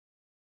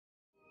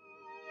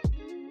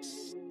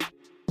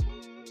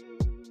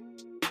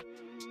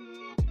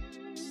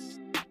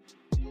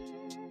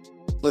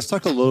Let's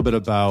talk a little bit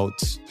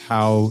about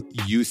how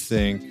you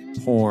think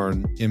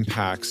porn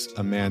impacts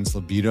a man's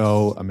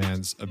libido, a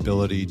man's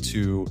ability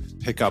to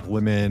pick up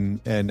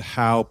women, and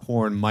how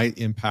porn might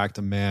impact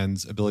a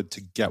man's ability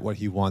to get what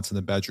he wants in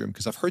the bedroom.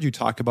 Because I've heard you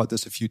talk about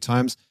this a few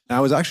times, and I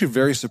was actually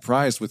very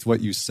surprised with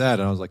what you said.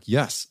 And I was like,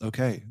 yes,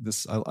 okay,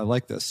 I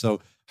like this.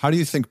 So how do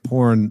you think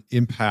porn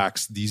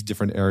impacts these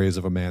different areas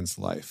of a man's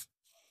life?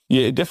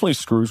 Yeah, it definitely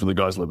screws with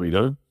the guy's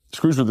libido. It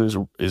screws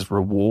with his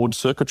reward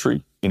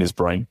circuitry in his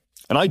brain.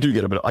 And I do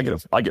get I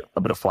get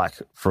a bit of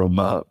flack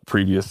from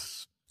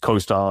previous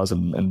co-stars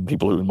and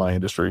people who are in my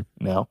industry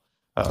now.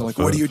 Like,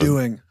 what are you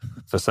doing?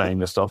 For saying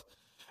this stuff.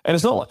 And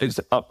it's not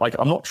like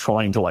I'm not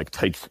trying to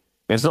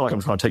it's not like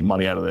I'm trying to take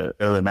money out of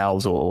their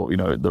mouths or,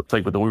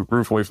 take the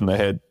roof away from their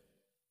head.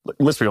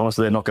 Let's be honest,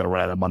 they're not going to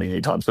run out of money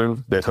anytime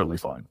soon. They're totally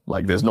fine.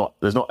 Like there's not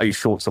a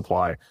short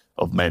supply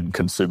of men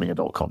consuming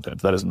adult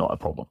content. That is not a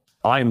problem.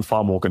 I am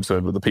far more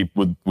concerned with the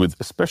people with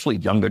especially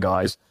younger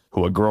guys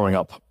who are growing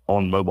up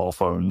on mobile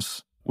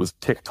phones with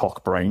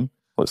TikTok brain,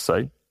 let's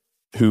say,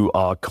 who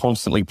are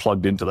constantly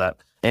plugged into that,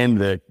 and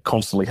they're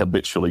constantly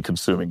habitually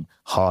consuming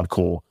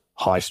hardcore,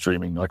 high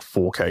streaming, like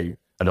 4K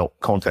adult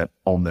content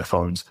on their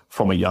phones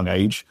from a young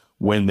age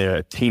when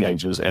they're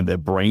teenagers and their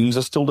brains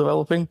are still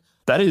developing.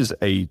 That is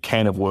a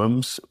can of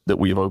worms that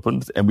we have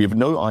opened, and we have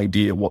no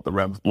idea what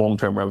the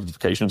long-term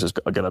ramifications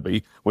are going to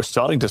be. We're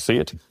starting to see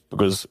it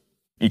because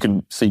you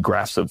can see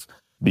graphs of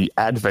the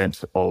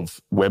advent of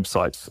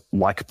websites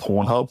like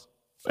Pornhub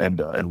and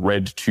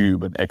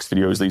RedTube and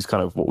Xvideos, these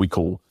kind of what we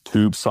call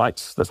tube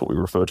sites. That's what we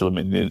refer to them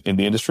in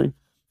the industry.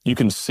 You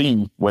can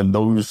see when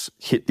those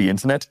hit the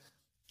internet,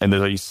 and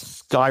there's a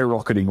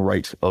skyrocketing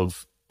rate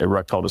of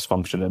erectile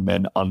dysfunction in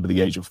men under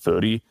the age of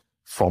 30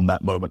 from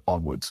that moment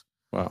onwards.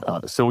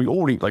 Wow. So we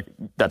already,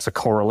 that's a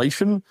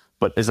correlation,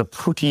 but there's a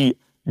pretty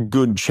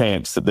good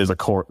chance that there's a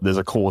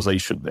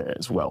causation there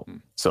as well.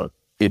 So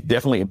it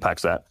definitely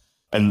impacts that.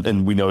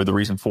 And we know the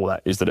reason for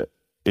that is that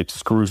it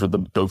screws with the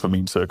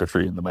dopamine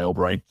circuitry in the male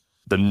brain.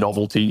 The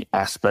novelty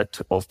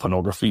aspect of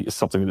pornography is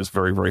something that is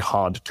very, very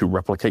hard to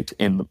replicate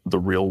in the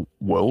real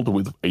world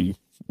with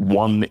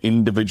one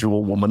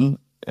individual woman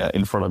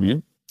in front of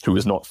you who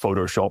is not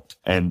photoshopped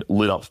and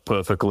lit up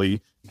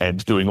perfectly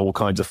and doing all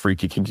kinds of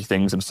freaky, kinky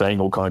things and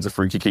saying all kinds of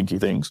freaky, kinky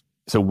things.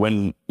 So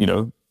when,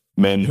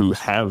 men who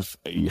have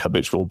a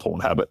habitual porn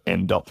habit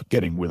end up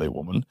getting with a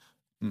woman,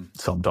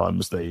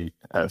 sometimes they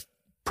have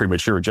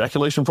premature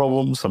ejaculation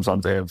problems,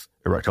 sometimes they have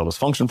erectile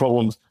dysfunction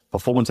problems,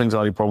 performance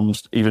anxiety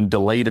problems, even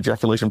delayed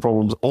ejaculation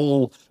problems,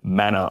 all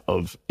manner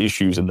of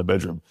issues in the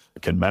bedroom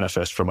can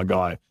manifest from a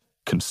guy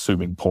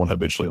consuming porn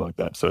habitually like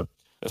that. So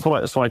that's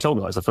what I tell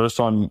guys. The first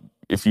time,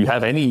 if you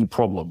have any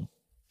problem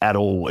at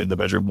all in the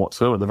bedroom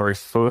whatsoever, the very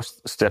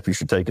first step you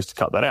should take is to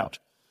cut that out.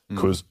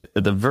 Because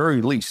at the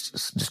very least,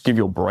 just give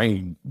your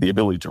brain the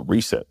ability to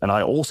reset. And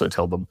I also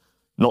tell them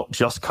not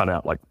just cut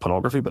out like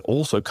pornography, but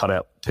also cut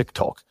out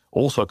TikTok,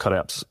 also cut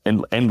out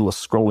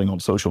endless scrolling on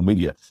social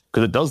media,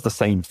 because it does the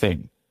same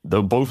thing.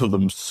 Though both of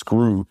them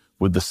screw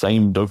with the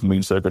same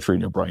dopamine circuitry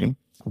in your brain.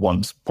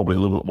 One's probably a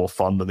little bit more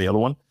fun than the other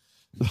one.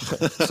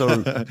 So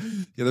yeah,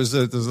 there's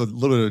a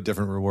little bit of a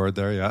different reward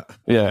there.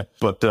 Yeah,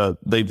 but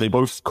they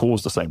both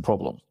cause the same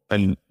problem.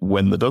 And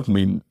when the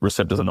dopamine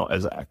receptors are not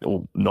as active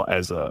or not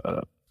as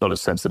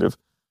sensitive,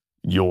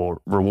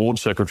 your reward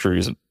circuitry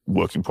isn't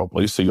working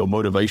properly, so your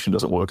motivation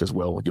doesn't work as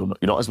well. You're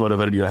not as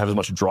motivated. You don't have as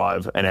much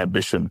drive and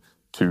ambition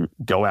to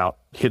go out,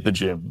 hit the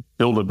gym,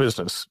 build a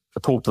business,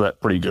 talk to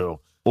that pretty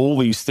girl. All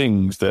these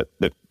things that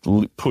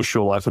push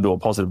your life into a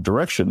positive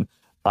direction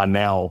are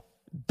now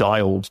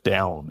dialed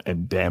down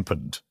and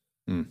dampened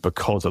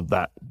because of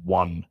that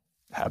one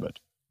habit.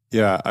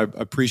 Yeah, I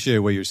appreciate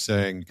what you're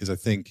saying, because I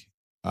think,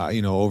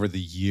 over the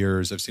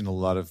years, I've seen a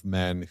lot of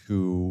men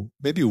who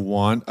maybe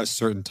want a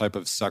certain type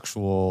of sex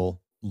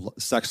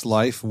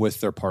life with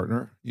their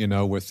partner,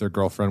 with their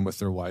girlfriend, with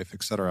their wife,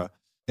 etc.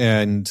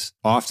 And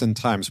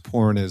oftentimes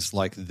porn is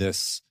like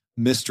this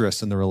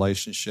mistress in the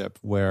relationship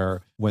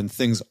where when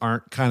things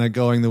aren't kind of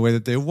going the way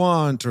that they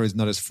want, or is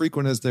not as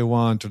frequent as they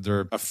want, or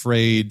they're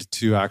afraid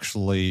to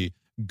actually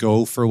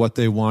go for what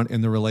they want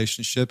in the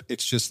relationship,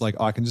 it's just like,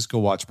 I can just go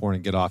watch porn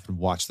and get off and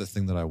watch the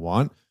thing that I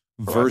want,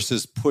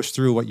 versus push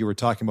through what you were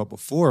talking about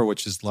before,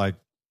 which is like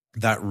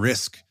that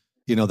risk,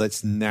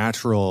 that's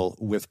natural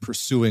with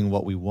pursuing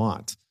what we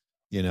want.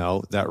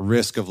 That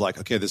risk of like,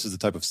 okay, this is the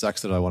type of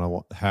sex that I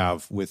want to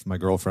have with my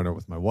girlfriend or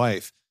with my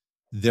wife.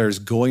 There's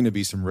going to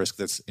be some risk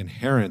that's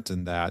inherent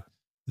in that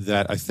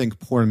I think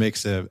porn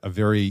makes a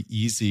very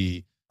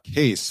easy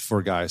case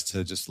for guys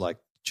to just like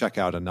check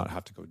out and not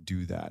have to go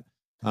do that.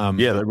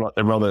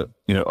 They'd rather,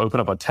 open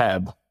up a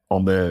tab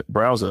on their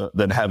browser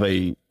than have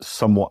a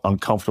somewhat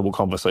uncomfortable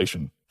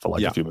conversation for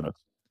a few minutes.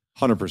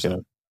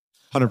 100%.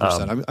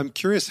 100%. I'm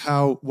curious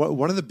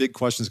one of the big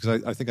questions,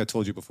 because I think I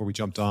told you before we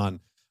jumped on,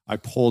 I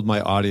polled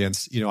my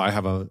audience. I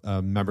have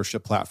a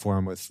membership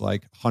platform with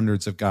like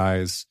hundreds of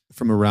guys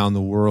from around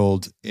the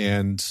world,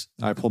 and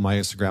I pulled my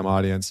Instagram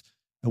audience.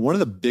 And one of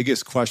the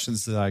biggest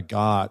questions that I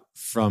got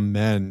from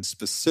men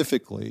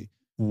specifically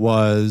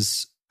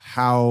was,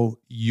 how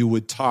you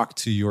would talk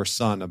to your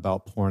son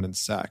about porn and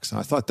sex. And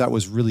I thought that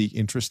was really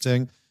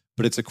interesting,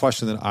 but it's a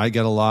question that I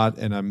get a lot.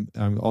 And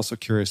I'm also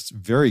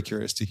very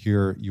curious to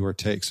hear your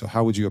take. So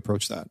how would you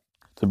approach that?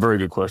 It's a very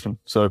good question.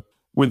 So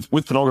with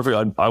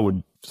pornography, I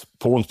would,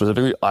 porn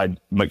specifically, I'd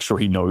make sure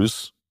he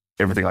knows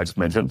everything I just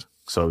mentioned.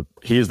 So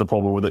here's the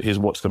problem with it. Here's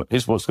what's going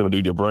to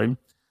do to your brain.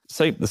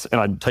 Say this,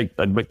 and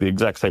I'd make the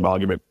exact same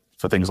argument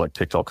for things like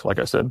TikTok, like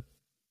I said,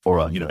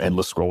 or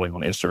endless scrolling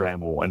on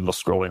Instagram or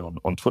endless scrolling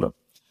on Twitter.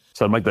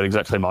 So I'd make that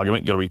exact same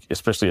argument. You got to be,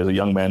 especially as a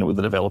young man with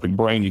a developing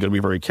brain, you got to be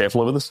very careful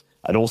over this.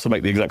 I'd also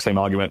make the exact same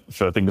argument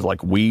for things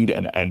like weed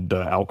and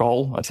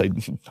alcohol. I'd say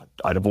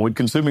I'd avoid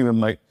consuming them,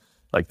 mate.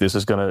 Like this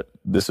is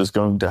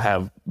going to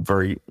have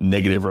very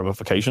negative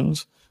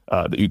ramifications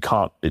that you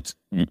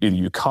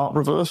can't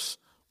reverse,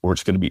 or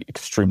it's going to be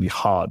extremely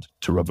hard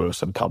to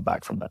reverse and come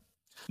back from that.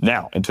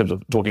 Now, in terms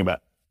of talking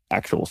about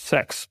actual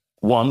sex,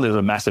 one, there's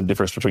a massive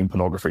difference between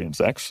pornography and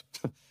sex.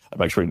 I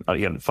make sure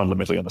he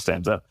fundamentally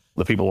understands that.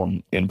 The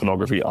people in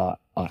pornography are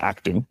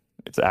acting.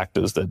 It's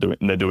actors.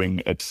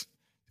 It's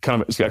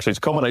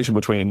a combination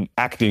between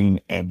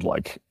acting and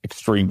like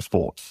extreme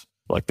sports.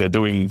 Like they're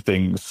doing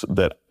things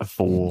that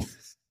are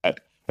at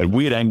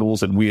weird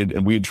angles and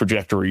weird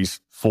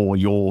trajectories for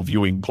your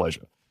viewing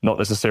pleasure, not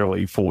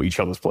necessarily for each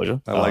other's pleasure.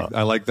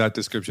 I like that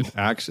description.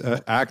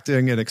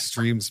 Acting in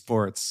extreme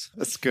sports.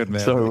 That's good,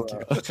 man. So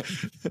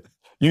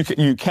you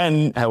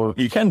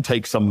can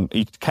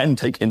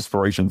take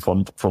inspiration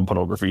from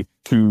pornography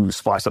to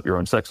spice up your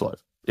own sex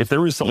life. If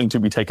there is something to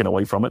be taken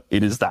away from it,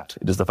 it is that.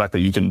 It is the fact that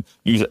you can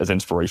use it as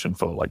inspiration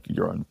for like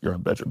your own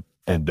bedroom,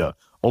 and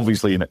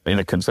obviously in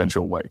a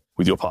consensual way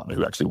with your partner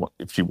who actually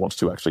if she wants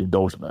to actually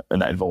indulge in that,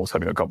 and that involves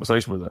having a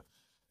conversation with her.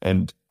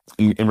 And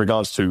in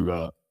regards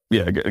to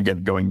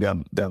again going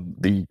down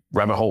the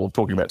rabbit hole of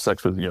talking about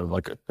sex with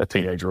like a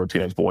teenager or a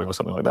teenage boy or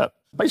something like that,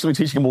 basically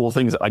teaching them all the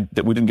things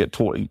that we didn't get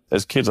taught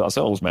as kids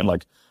ourselves, man.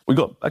 Like in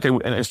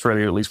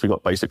Australia at least we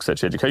got basic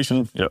sex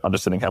education,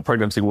 understanding how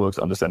pregnancy works,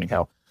 understanding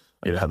how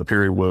the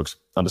period works,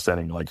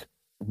 understanding like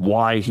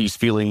why he's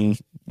feeling,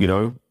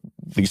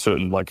 these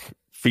certain like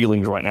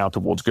feelings right now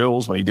towards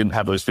girls when he didn't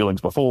have those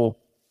feelings before,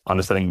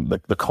 understanding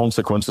the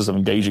consequences of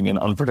engaging in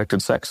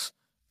unprotected sex,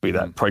 be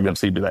that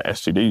pregnancy, be that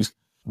STDs,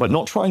 but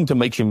not trying to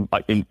make him,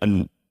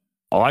 and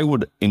I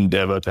would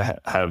endeavor to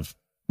have,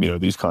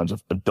 these kinds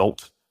of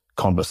adult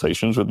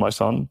conversations with my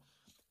son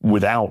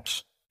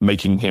without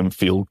making him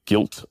feel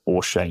guilt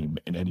or shame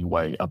in any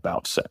way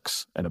about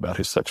sex and about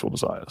his sexual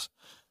desires.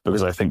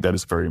 Because I think that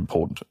is very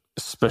important,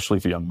 especially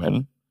for young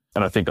men.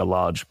 And I think a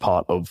large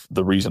part of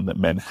the reason that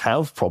men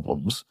have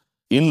problems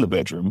in the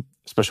bedroom,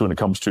 especially when it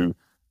comes to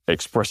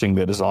expressing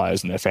their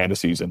desires and their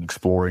fantasies and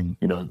exploring,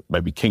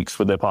 maybe kinks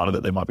with their partner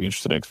that they might be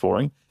interested in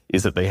exploring,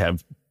 is that they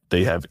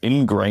have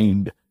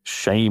ingrained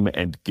shame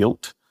and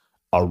guilt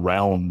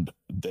around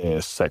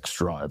their sex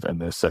drive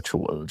and their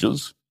sexual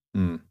urges.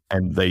 And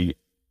they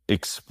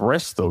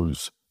express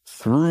those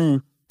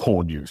through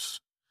porn use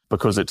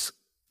because it's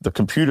the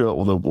computer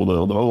or the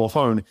mobile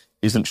phone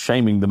isn't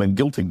shaming them and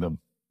guilting them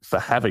for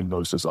having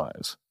those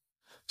desires.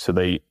 So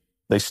they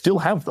still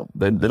have them.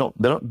 They're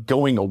not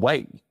going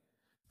away,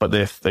 but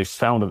they've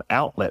found an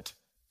outlet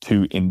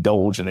to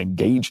indulge and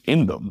engage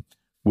in them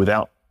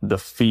without the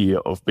fear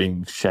of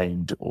being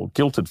shamed or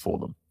guilted for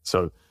them.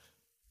 So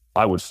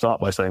I would start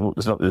by saying, look,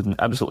 there's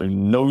absolutely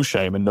no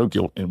shame and no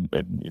guilt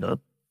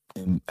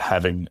in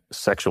having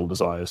sexual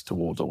desires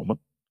towards a woman.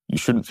 You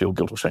shouldn't feel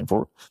guilt or shame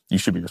for it. You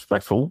should be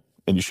respectful,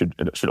 and it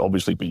should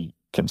obviously be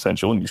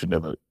consensual, and you should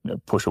never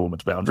push a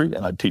woman's boundary.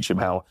 And I'd teach him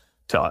how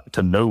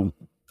to know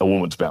a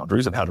woman's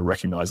boundaries and how to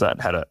recognize that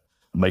and how to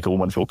make a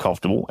woman feel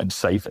comfortable and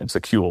safe and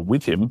secure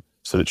with him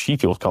so that she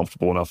feels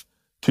comfortable enough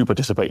to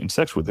participate in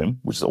sex with him,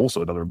 which is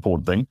also another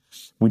important thing.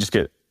 We just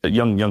get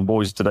young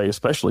boys today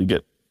especially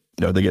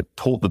they get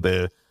taught that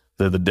they're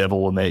the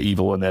devil and they're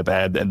evil and they're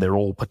bad and they're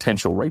all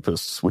potential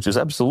rapists, which is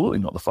absolutely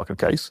not the fucking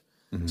case.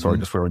 Mm-hmm. Sorry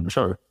to swear on your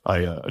show.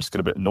 I just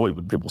get a bit annoyed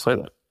when people say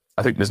that.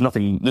 I think there's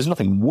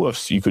nothing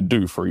worse you could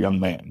do for a young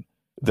man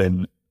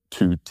than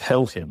to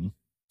tell him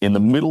in the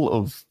middle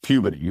of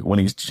puberty, when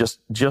he's just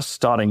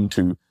starting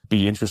to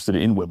be interested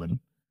in women,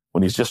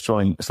 when he's just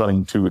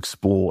starting to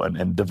explore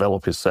and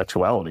develop his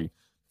sexuality,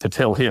 to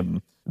tell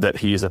him that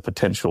he is a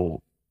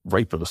potential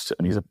rapist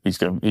and he's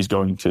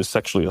going to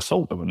sexually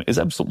assault women is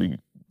absolutely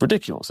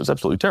ridiculous. It's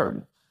absolutely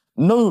terrible.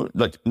 No,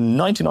 like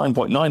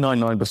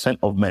 99.999%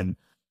 of men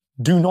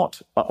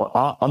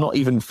are not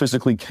even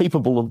physically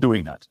capable of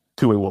doing that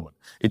to a woman.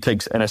 It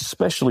takes an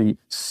especially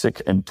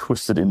sick and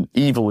twisted and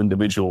evil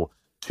individual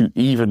to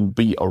even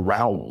be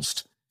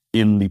aroused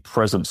in the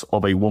presence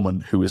of a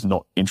woman who is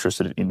not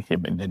interested in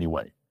him in any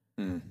way.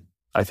 Mm.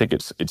 I think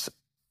it's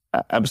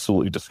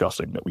absolutely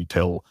disgusting that we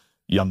tell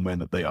young men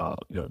that they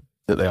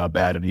are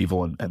bad and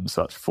evil and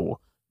such for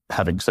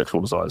having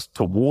sexual desires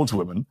towards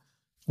women,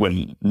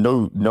 when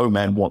no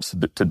man wants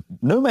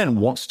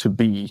to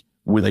be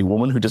with a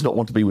woman who does not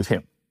want to be with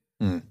him.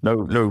 Mm.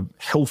 No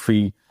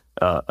healthy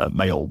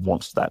male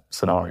wants that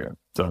scenario.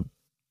 So,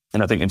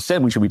 and I think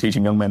instead we should be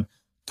teaching young men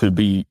to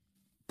be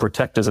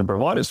protectors and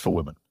providers for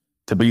women,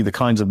 to be the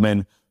kinds of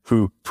men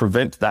who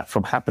prevent that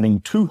from happening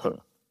to her,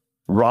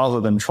 rather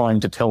than trying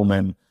to tell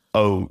men,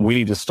 oh, we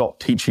need to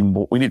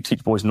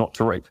teach boys not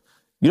to rape.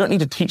 You don't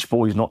need to teach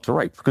boys not to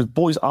rape, because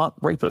boys aren't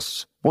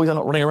rapists. Boys are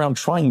not running around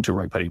trying to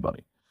rape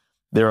anybody.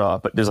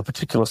 But there's a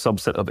particular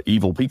subset of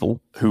evil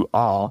people who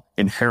are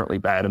inherently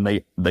bad,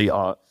 and they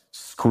are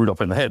screwed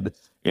up in the head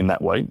in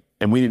that way.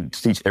 And we need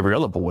to teach every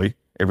other boy,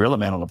 every other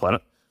man on the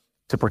planet,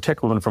 to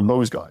protect women from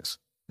those guys.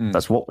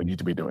 That's what we need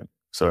to be doing.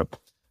 So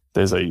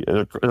there's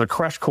a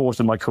crash course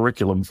in my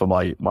curriculum for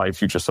my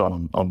future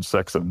son on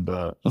sex and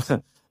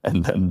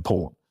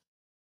porn.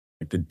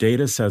 The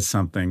data says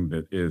something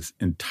that is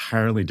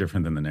entirely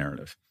different than the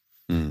narrative.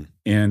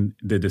 And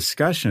the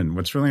discussion,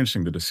 what's really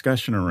interesting, the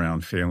discussion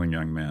around failing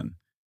young men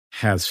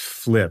has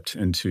flipped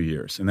in 2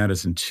 years. And that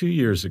is, in 2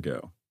 years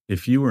ago,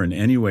 if you were in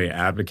any way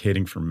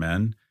advocating for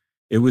men,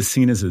 it was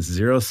seen as a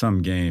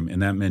zero-sum game,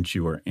 and that meant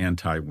you were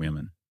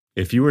anti-women.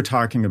 If you were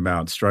talking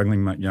about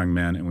struggling young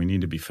men and we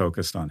need to be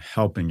focused on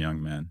helping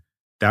young men,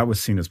 that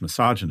was seen as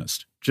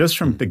misogynist. Just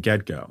from the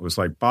get-go, it was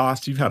like,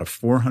 boss, you've had a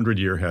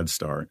 400-year head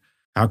start.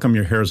 How come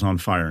your hair's on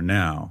fire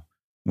now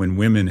when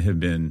women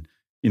have been,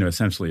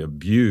 essentially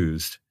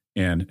abused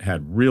and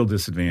had real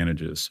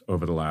disadvantages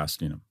over the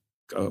last,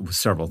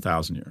 several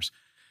thousand years?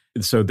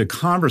 And so the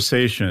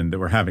conversation that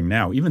we're having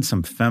now, even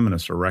some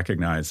feminists are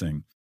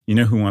recognizing,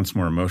 who wants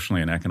more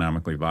emotionally and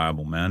economically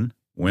viable men?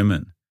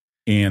 Women.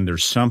 And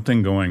there's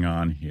something going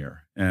on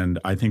here. And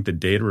I think the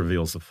data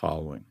reveals the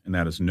following, and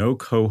that is no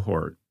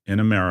cohort in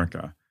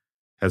America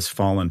has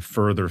fallen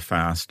further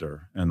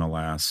faster in the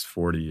last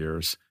 40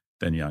 years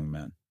than young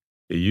men.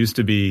 It used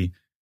to be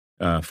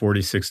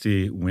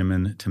 40-60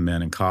 women to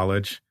men in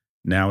college.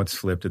 Now it's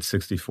flipped at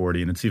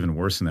 60-40, and it's even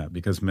worse than that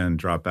because men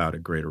drop out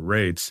at greater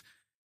rates.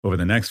 Over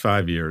the next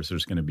 5 years,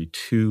 there's going to be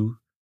 2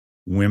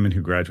 women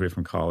who graduate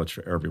from college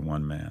for every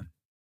 1 man.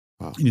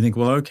 Wow. And you think,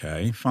 well,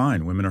 okay,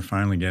 fine. Women are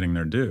finally getting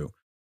their due.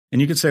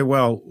 And you could say,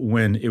 well,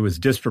 when it was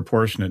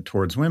disproportionate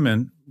towards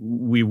women,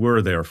 we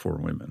were there for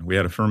women. We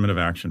had affirmative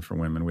action for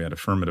women. We had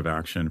affirmative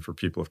action for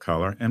people of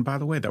color. And by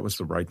the way, that was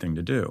the right thing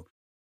to do.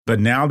 But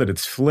now that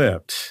it's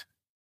flipped,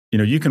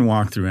 you can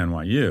walk through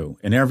NYU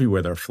and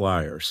everywhere there are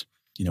flyers,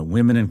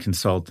 women in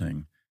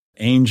consulting,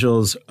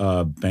 angels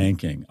of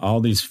banking,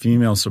 all these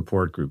female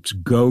support groups,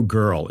 Go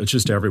Girl, it's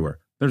just everywhere.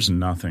 There's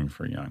nothing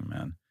for young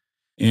men.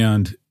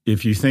 And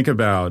if you think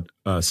about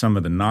some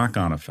of the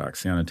knock-on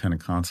effects, the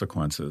unintended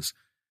consequences,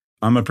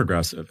 I'm a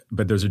progressive,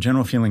 but there's a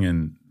general feeling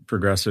in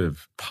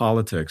progressive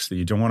politics that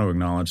you don't want to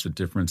acknowledge the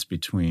difference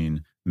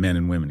between men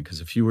and women,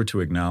 because if you were to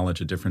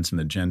acknowledge a difference in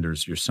the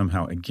genders, you're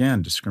somehow,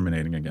 again,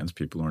 discriminating against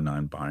people who are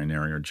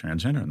non-binary or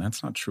transgender, and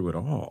that's not true at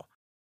all.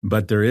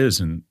 But there is,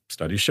 and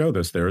studies show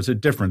this, there is a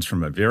difference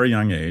from a very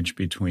young age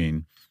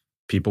between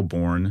people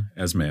born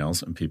as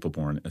males and people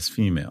born as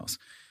females.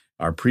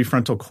 Our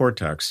prefrontal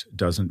cortex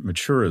doesn't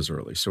mature as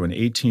early. So an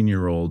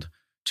 18-year-old,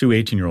 2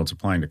 18-year-olds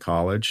applying to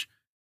college,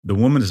 the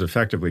woman is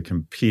effectively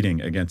competing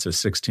against a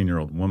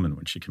 16-year-old woman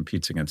when she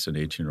competes against an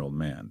 18-year-old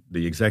man.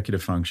 The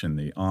executive function,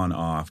 the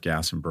on-off,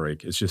 gas and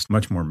brake, is just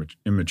much more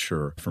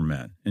immature for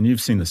men. And you've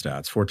seen the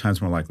stats, 4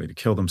 times more likely to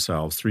kill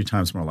themselves, 3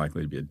 times more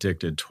likely to be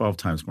addicted, 12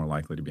 times more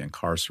likely to be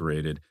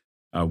incarcerated.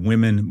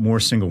 More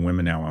single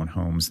women now own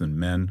homes than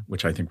men,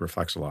 which I think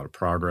reflects a lot of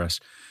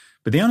progress.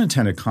 But the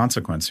unintended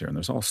consequence here, and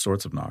there's all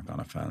sorts of knock-on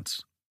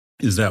effects,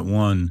 is that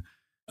women,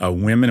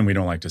 and we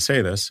don't like to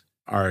say this,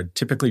 are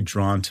typically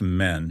drawn to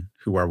men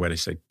who are, what I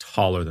say,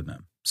 taller than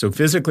them. So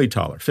physically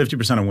taller.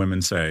 50% of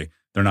women say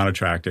they're not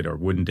attracted or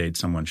wouldn't date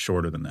someone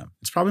shorter than them.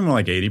 It's probably more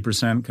like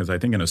 80% because I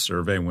think in a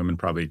survey, women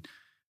probably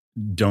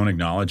don't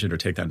acknowledge it or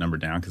take that number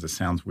down because it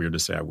sounds weird to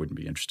say I wouldn't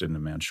be interested in a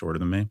man shorter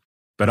than me.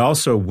 But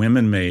also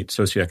women mate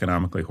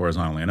socioeconomically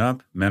horizontally and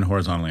up, men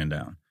horizontally and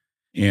down.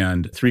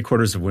 And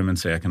 3/4 of women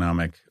say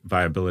economic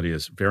viability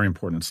is very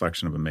important in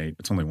selection of a mate.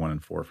 It's only 1 in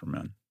 4 for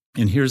men.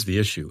 And here's the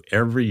issue.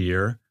 Every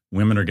year,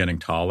 women are getting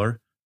taller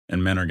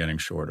and men are getting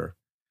shorter.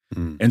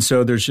 And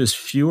so there's just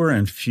fewer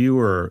and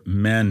fewer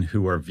men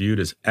who are viewed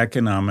as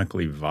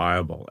economically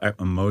viable,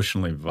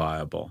 emotionally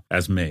viable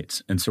as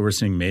mates. And so we're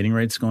seeing mating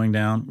rates going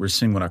down. We're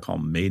seeing what I call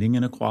mating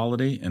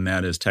inequality, and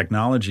that is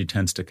technology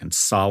tends to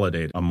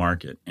consolidate a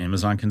market.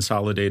 Amazon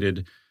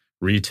consolidated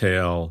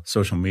retail,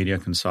 social media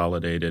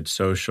consolidated,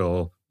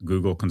 social,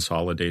 Google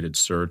consolidated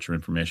search or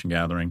information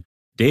gathering.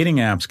 Dating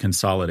apps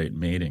consolidate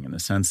mating in the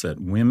sense that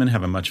women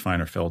have a much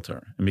finer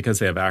filter. And because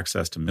they have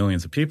access to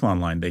millions of people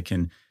online, they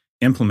can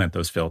implement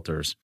those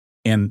filters.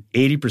 And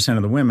 80%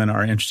 of the women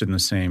are interested in the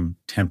same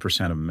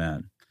 10% of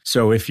men.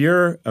 So if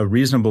you're a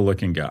reasonable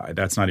looking guy,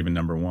 that's not even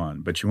number one,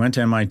 but you went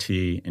to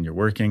MIT and you're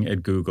working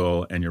at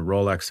Google and your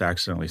Rolex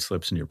accidentally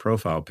slips in your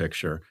profile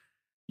picture,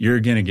 you're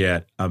going to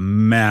get a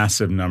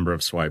massive number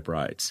of swipe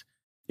rights.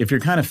 If you're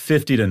kind of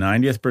 50 to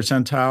 90th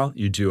percentile,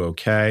 you do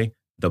okay.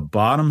 The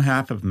bottom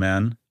half of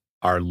men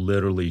are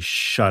literally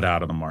shut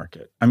out of the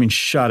market. I mean,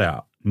 shut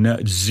out. No,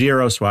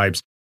 0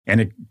 swipes. And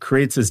it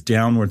creates this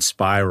downward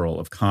spiral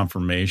of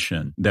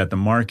confirmation that the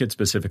market,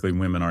 specifically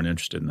women, aren't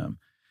interested in them.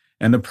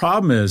 And the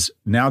problem is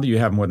now that you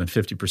have more than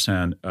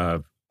 50%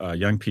 of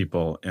young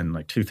people and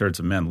like 2/3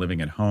 of men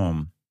living at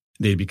home,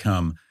 they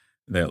become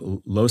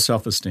low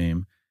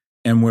self-esteem.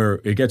 And where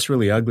it gets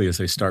really ugly is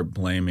they start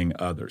blaming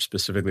others.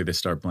 Specifically, they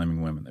start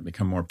blaming women. They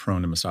become more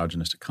prone to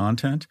misogynistic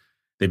content.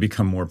 They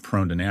become more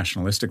prone to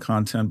nationalistic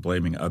content,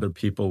 blaming other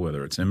people,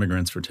 whether it's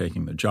immigrants for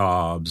taking the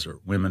jobs or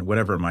women,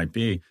 whatever it might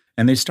be.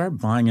 And they start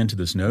buying into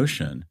this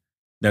notion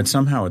that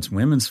somehow it's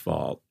women's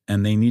fault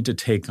and they need to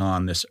take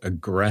on this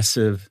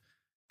aggressive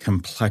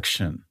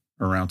complexion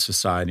around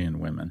society and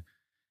women.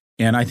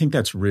 And I think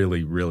that's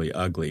really, really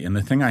ugly. And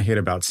the thing I hate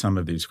about some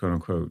of these quote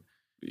unquote,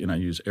 I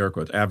use air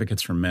quotes,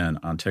 advocates for men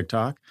on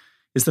TikTok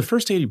is the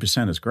first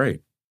 80% is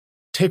great.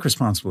 Take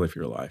responsibility for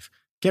your life.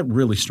 Get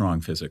really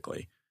strong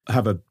physically.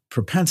 Have a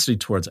propensity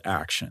towards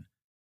action.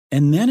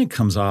 And then it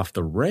comes off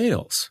the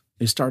rails.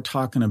 They start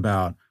talking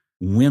about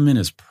women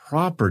as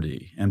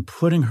property and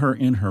putting her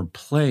in her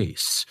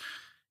place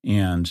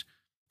and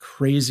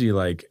crazy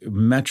like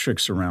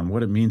metrics around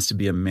what it means to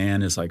be a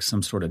man is like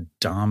some sort of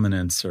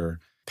dominance or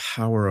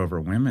power over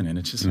women. And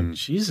it's just like,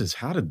 Jesus,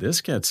 how did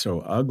this get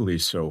so ugly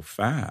so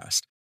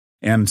fast?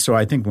 And so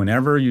I think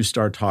whenever you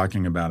start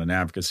talking about an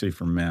advocacy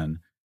for men,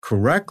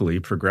 correctly,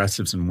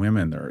 progressives and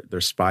women, their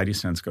spidey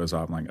sense goes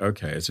off like,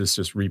 okay, is this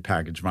just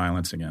repackaged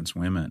violence against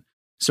women?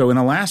 So in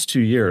the last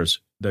 2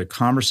 years, the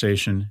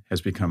conversation has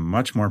become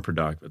much more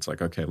productive. It's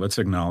like, okay, let's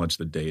acknowledge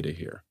the data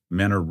here.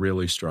 Men are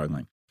really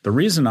struggling. The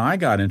reason I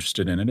got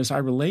interested in it is I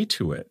relate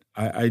to it.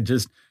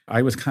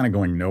 I was kind of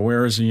going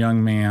nowhere as a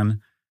young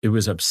man. It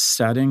was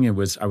upsetting. I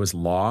was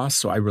lost.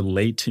 So I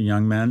relate to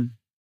young men.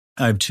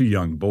 I have 2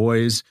 young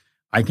boys.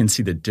 I can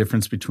see the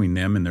difference between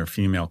them and their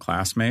female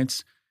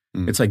classmates.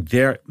 It's like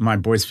my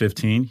boy's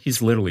 15.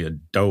 He's literally a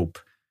dope.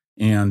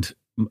 And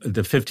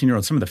the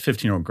 15-year-old, some of the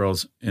 15-year-old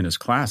girls in his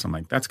class, I'm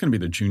like, that's going to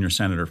be the junior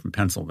senator from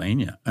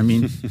Pennsylvania. I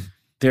mean,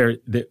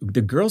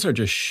 the girls are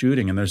just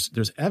shooting, and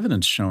there's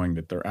evidence showing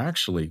that they're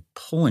actually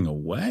pulling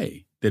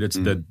away, that it's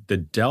the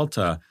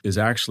delta is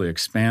actually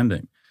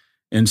expanding.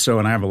 And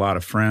I have a lot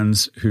of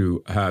friends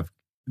who have,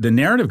 the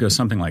narrative goes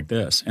something like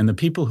this, and the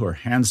people who are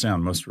hands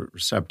down most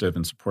receptive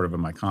and supportive of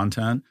my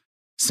content,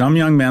 some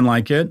young men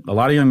like it. A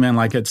lot of young men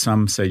like it.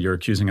 Some say you're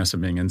accusing us of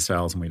being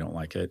incels and we don't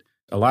like it.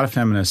 A lot of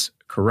feminists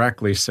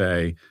correctly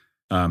say,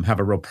 have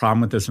a real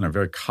problem with this and are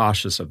very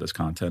cautious of this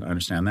content. I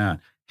understand that.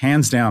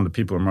 Hands down, the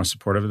people who are most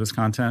supportive of this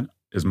content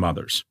is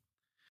mothers.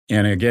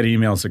 And I get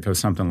emails that go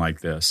something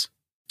like this.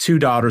 2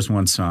 daughters,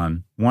 1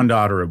 son, 1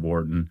 daughter at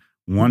Wharton,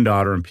 1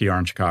 daughter in PR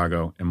in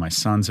Chicago, and my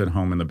son's at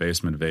home in the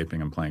basement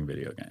vaping and playing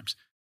video games.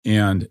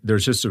 And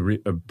there's just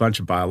a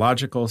bunch of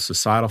biological,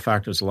 societal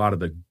factors. A lot of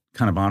the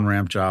kind of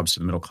on-ramp jobs to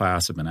the middle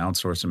class have been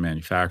outsourced in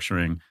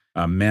manufacturing.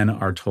 Men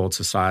are told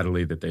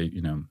societally that they,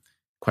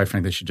 quite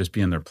frankly, they should just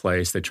be in their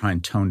place. They try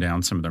and tone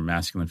down some of their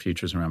masculine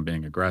features around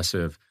being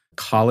aggressive.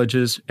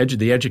 Colleges,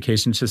 the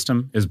education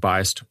system is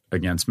biased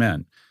against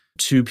men.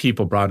 2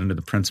 people brought into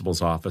the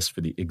principal's office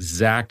for the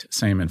exact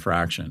same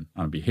infraction.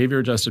 On a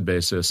behavior-adjusted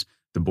basis,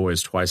 the boy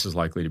is twice as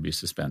likely to be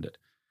suspended.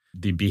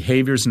 The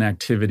behaviors and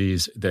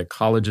activities that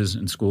colleges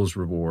and schools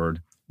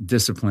reward,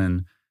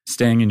 discipline,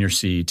 staying in your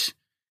seat,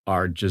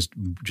 are just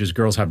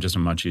girls have just a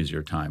much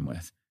easier time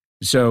with.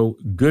 So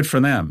good for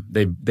them.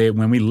 They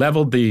when we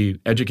leveled the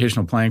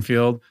educational playing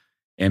field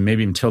and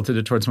maybe even tilted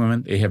it towards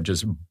women, they have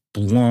just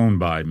blown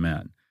by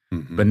men.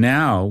 Mm-hmm. But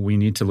now we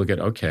need to look at,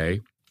 okay,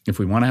 if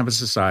we want to have a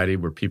society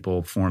where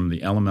people form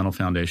the elemental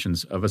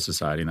foundations of a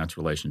society, and that's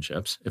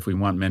relationships, if we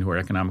want men who are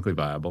economically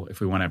viable,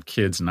 if we want to have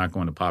kids and not go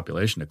into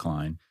population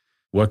decline,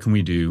 what can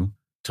we do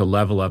to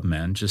level up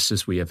men, just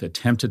as we have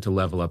attempted to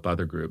level up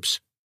other groups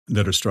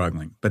that are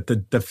struggling? But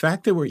the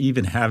fact that we're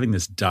even having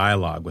this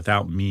dialogue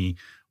without me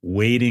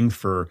waiting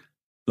for,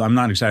 I'm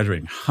not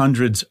exaggerating,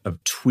 hundreds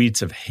of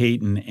tweets of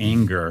hate and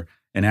anger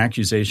and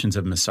accusations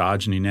of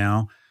misogyny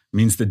now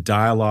means the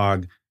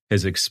dialogue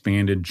has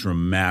expanded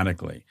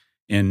dramatically.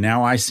 And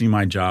now I see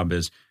my job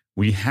as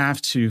we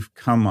have to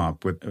come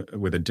up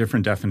with a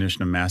different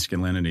definition of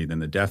masculinity than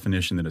the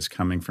definition that is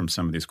coming from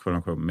some of these quote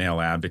unquote male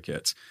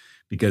advocates,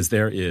 because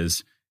there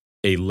is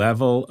a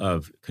level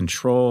of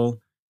control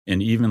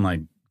and even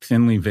like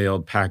thinly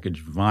veiled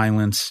packaged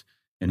violence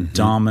and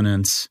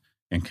dominance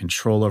and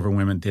control over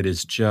women that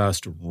is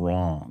just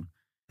wrong.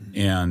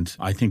 And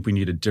I think we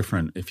need a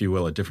different, if you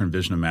will, a different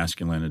vision of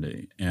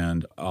masculinity.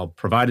 And I'll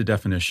provide a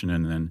definition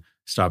and then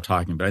stop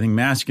talking. But I think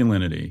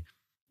masculinity,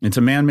 it's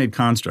a man-made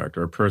construct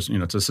or a person,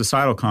 it's a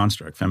societal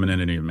construct,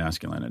 femininity and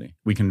masculinity.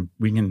 We can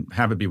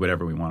have it be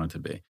whatever we want it to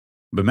be.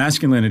 But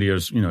masculinity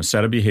is, a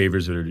set of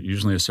behaviors that are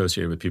usually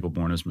associated with people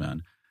born as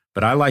men.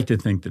 But I like to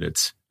think that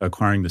it's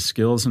acquiring the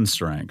skills and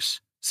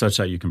strengths such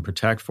that you can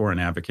protect for and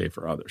advocate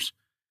for others.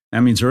 That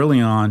means early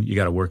on, you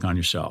got to work on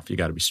yourself. You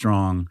got to be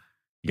strong.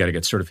 You got to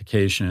get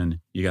certification.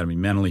 You got to be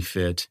mentally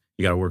fit.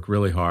 You got to work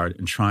really hard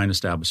and try and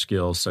establish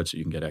skills such that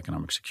you can get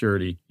economic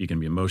security. You can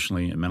be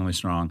emotionally and mentally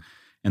strong.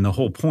 And the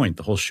whole point,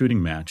 the whole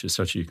shooting match is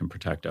such that you can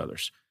protect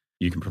others.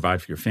 You can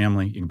provide for your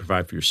family. You can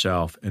provide for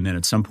yourself. And then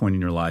at some point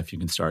in your life, you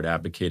can start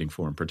advocating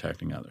for and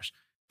protecting others.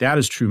 That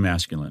is true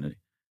masculinity.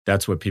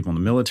 That's what people in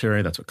the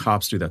military, that's what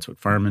cops do, that's what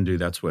firemen do,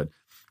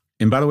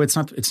 and by the way,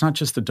 it's not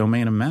just the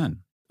domain of men.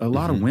 A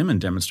lot of women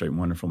demonstrate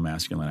wonderful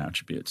masculine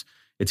attributes.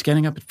 It's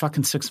getting up at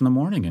fucking 6 a.m.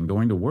 and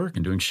going to work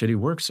and doing shitty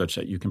work such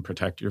that you can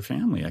protect your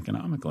family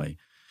economically.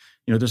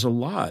 There's a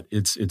lot.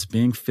 It's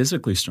being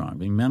physically strong,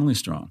 being mentally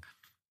strong.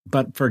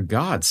 But for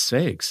God's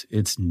sakes,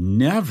 it's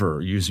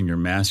never using your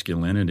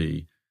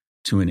masculinity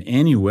to in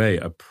any way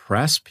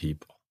oppress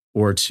people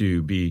or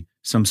to be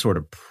some sort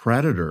of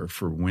predator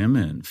for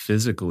women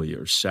physically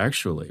or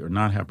sexually, or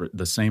not have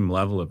the same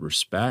level of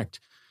respect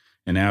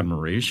and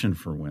admiration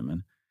for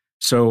women.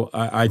 So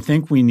I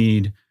think we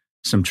need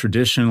some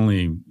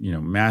traditionally,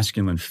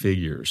 masculine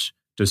figures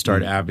to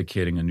start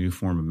advocating a new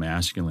form of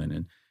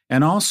masculine,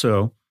 and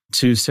also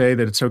to say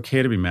that it's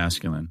okay to be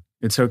masculine.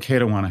 It's okay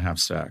to want to have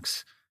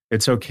sex.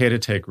 It's okay to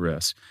take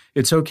risks.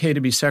 It's okay to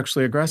be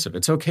sexually aggressive.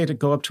 It's okay to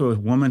go up to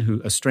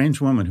a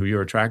strange woman who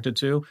you're attracted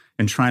to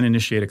and try and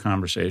initiate a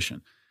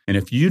conversation. And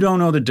if you don't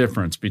know the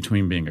difference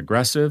between being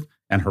aggressive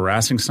and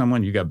harassing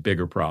someone, you got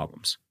bigger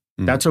problems.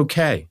 That's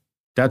okay.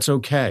 That's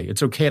okay.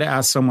 It's okay to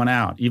ask someone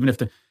out, even if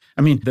the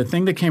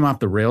thing that came off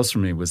the rails for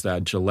me was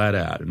that Gillette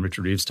ad, and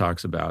Richard Reeves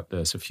talks about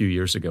this a few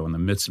years ago in the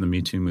midst of the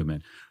Me Too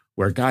movement,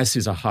 where a guy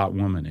sees a hot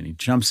woman and he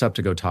jumps up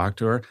to go talk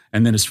to her,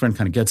 and then his friend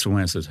kind of gets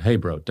away and says, "Hey,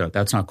 bro,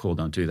 that's not cool.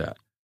 Don't do that."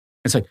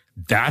 It's like,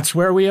 that's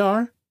where we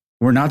are?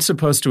 We're not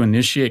supposed to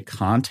initiate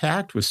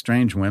contact with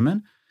strange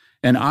women?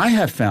 And I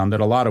have found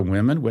that a lot of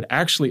women would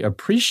actually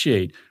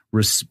appreciate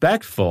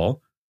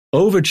respectful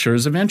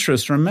overtures of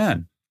interest from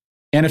men.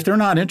 And if they're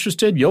not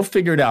interested, you'll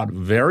figure it out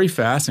very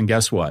fast. And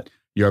guess what?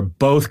 You're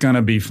both going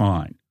to be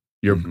fine.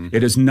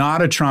 It is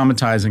not a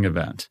traumatizing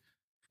event.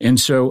 And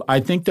so I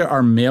think there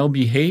are male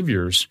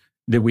behaviors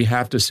that we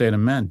have to say to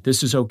men,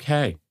 this is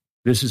okay.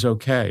 This is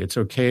okay. It's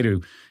okay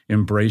to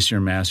embrace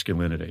your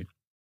masculinity.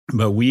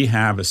 But we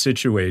have a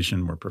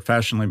situation where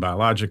professionally,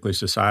 biologically,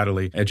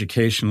 societally,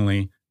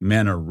 educationally,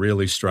 men are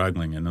really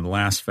struggling. And then the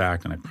last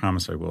fact, and I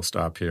promise I will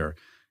stop here,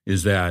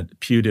 is that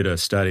Pew did a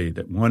study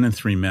that 1 in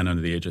 3 men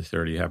under the age of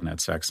 30 haven't had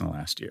sex in the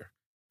last year.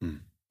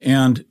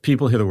 And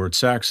people hear the word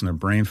sex and their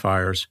brain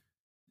fires.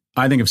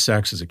 I think of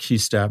sex as a key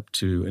step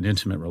to an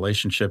intimate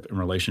relationship, and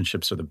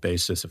relationships are the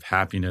basis of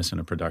happiness in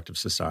a productive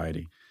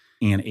society.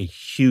 And a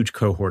huge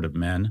cohort of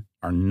men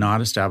are not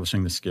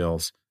establishing the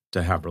skills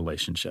to have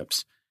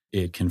relationships.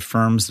 It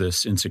confirms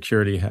this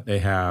insecurity they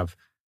have,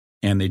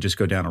 and they just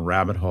go down a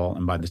rabbit hole.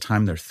 And by the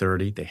time they're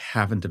 30, they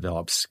haven't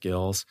developed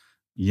skills.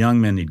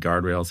 Young men need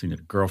guardrails. They need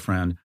a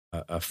girlfriend,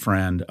 a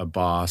friend, a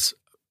boss,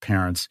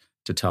 parents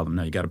to tell them,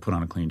 no, you got to put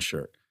on a clean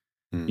shirt.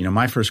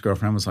 My first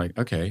girlfriend was like,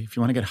 okay, if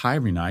you want to get high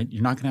every night,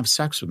 you're not going to have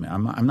sex with me.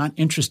 I'm not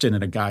interested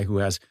in a guy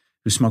who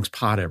smokes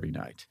pot every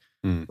night,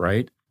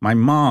 right? My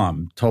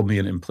mom told me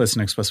in implicit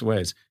and explicit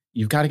ways,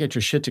 you've got to get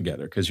your shit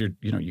together because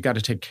you got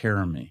to take care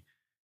of me.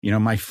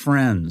 My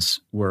friends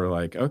were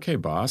like, okay,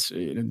 boss,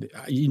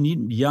 you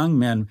need young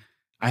men.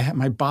 I had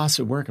my boss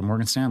at work at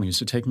Morgan Stanley used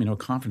to take me to a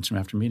conference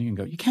room after meeting and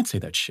go, you can't say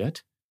that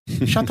shit.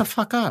 Shut the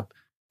fuck up.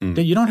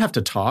 You don't have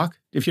to talk.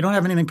 If you don't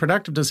have anything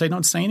productive to say,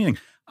 don't say anything.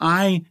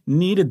 I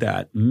needed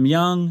that.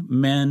 Young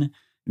men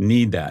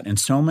need that. And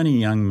so many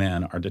young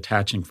men are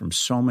detaching from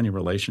so many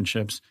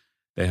relationships.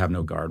 They have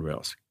no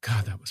guardrails.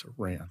 God, that was a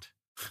rant.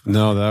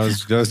 No, that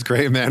was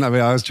great, man. I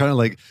mean, I was trying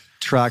to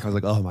track. I was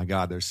like, oh my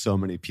God, there's so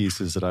many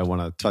pieces that I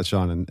want to touch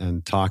on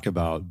and talk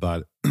about.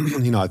 But,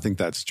 I think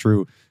that's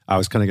true. I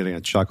was kind of getting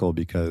a chuckle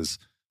because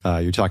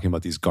you're talking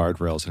about these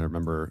guardrails. And I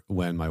remember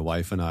when my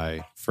wife and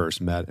I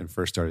first met and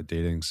first started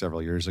dating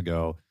several years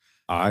ago,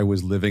 I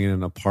was living in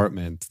an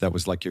apartment that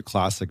was like your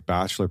classic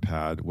bachelor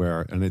pad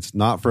and it's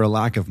not for a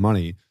lack of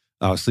money.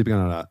 I was sleeping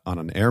on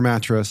an air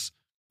mattress.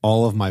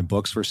 All of my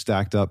books were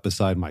stacked up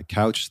beside my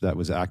couch that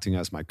was acting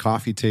as my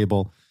coffee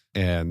table.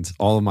 And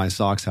all of my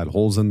socks had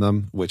holes in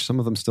them, which some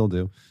of them still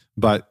do.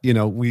 But,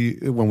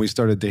 when we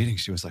started dating,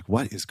 she was like,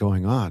 what is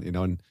going on?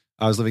 And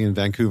I was living in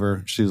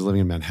Vancouver. She was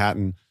living in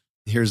Manhattan.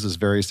 Here's this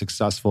very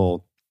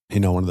successful,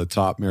 one of the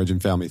top marriage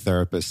and family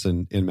therapists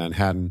in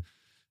Manhattan,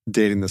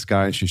 dating this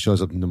guy. And she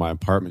shows up into my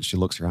apartment. She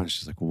looks around and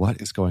she's like,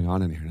 what is going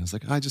on in here? And I was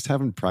like, I just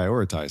haven't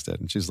prioritized it.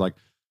 And she's like,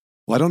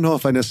 well, I don't know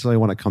if I necessarily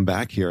want to come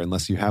back here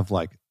unless you have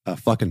like a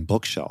fucking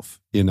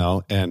bookshelf, and a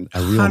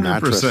real 100%.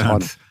 Mattress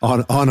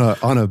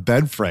on a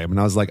bed frame. And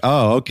I was like,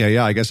 oh, okay,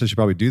 yeah, I guess I should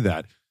probably do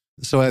that.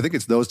 So I think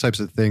it's those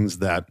types of things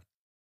that,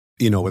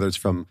 whether it's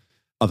from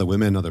other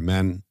women, other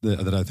men,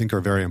 that I think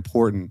are very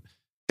important.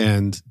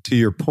 And to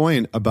your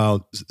point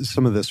about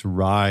some of this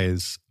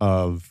rise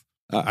of,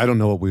 I don't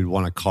know what we'd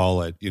want to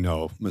call it,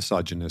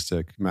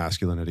 misogynistic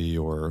masculinity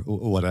or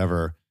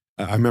whatever.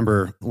 I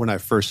remember when I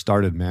first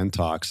started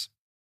ManTalks,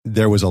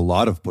 there was a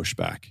lot of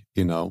pushback,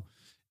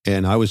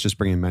 and I was just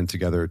bringing men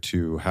together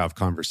to have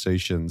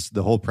conversations.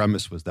 The whole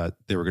premise was that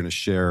they were going to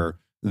share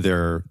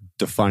their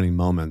defining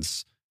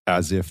moments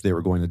as if they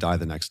were going to die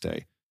the next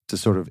day, to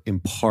sort of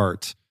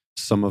impart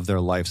some of their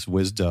life's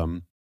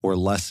wisdom or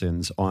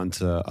lessons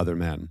onto other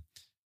men.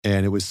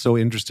 And it was so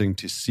interesting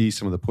to see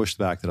some of the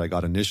pushback that I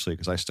got initially,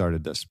 because I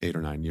started this 8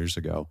 or 9 years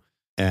ago.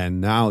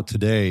 And now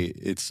today,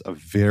 it's a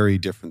very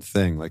different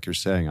thing. Like you're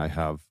saying, I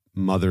have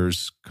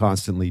mothers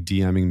constantly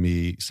DMing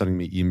me, sending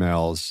me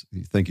emails.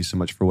 Thank you so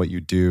much for what you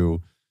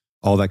do,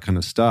 all that kind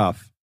of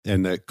stuff.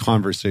 And the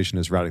conversation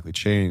has radically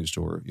changed.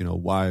 Or,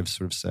 wives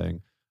sort of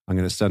saying, I'm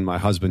going to send my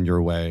husband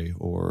your way,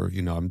 or,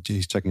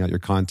 he's checking out your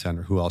content,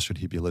 or who else should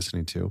he be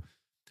listening to?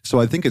 So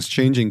I think it's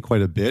changing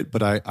quite a bit,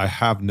 but I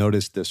have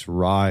noticed this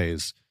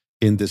rise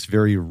in this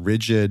very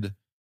rigid,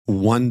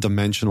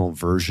 one-dimensional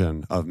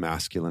version of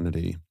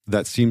masculinity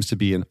that seems to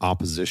be in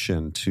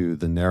opposition to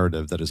the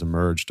narrative that has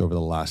emerged over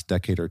the last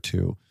decade or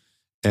two.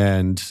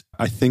 And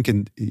I think,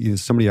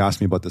 somebody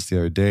asked me about this the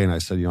other day, and I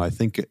said, I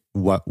think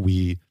what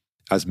we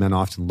as men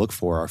often look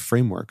for are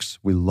frameworks.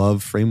 We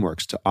love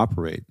frameworks to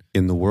operate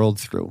in the world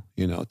through,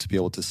 to be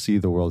able to see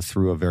the world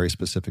through a very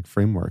specific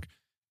framework.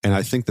 And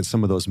I think that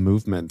some of those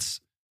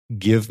movements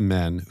give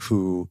men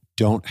who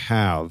don't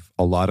have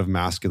a lot of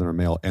masculine or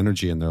male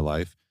energy in their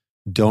life,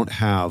 don't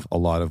have a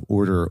lot of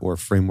order or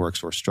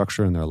frameworks or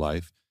structure in their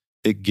life,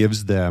 it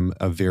gives them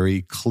a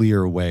very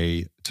clear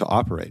way to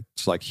operate.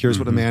 It's like, here's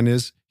what a man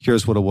is,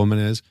 here's what a woman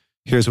is,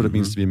 here's what it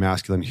means to be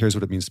masculine, here's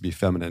what it means to be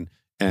feminine.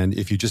 And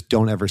if you just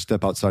don't ever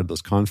step outside of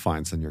those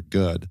confines, then you're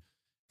good.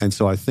 And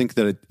so I think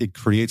that it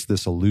creates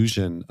this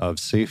illusion of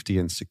safety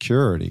and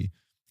security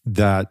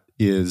that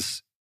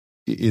is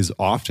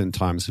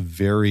oftentimes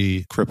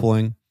very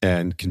crippling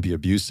and can be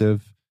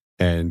abusive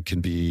and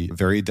can be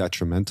very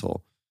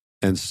detrimental.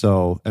 And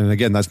so, and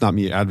again, that's not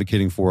me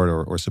advocating for it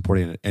or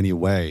supporting it in any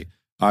way.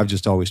 I've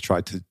just always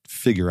tried to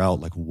figure out,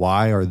 like,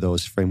 why are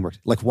those frameworks,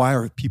 like, why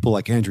are people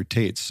like Andrew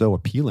Tate so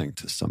appealing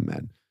to some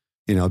men?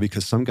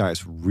 Because some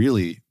guys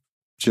really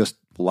just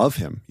love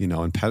him,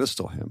 and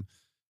pedestal him.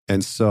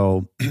 And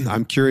so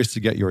I'm curious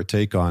to get your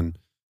take on,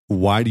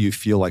 why do you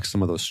feel like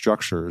some of those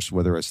structures,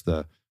 whether it's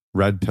the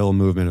red pill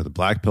movement or the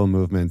black pill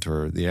movement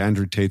or the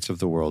Andrew Tates of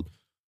the world,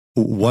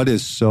 what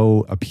is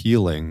so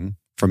appealing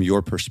from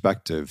your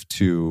perspective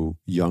to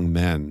young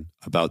men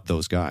about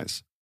those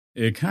guys?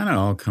 It kind of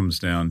all comes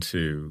down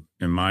to,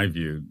 in my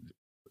view,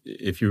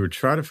 if you were to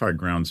try to find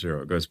ground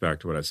zero, it goes back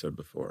to what I said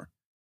before.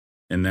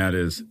 And that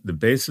is the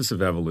basis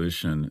of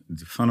evolution,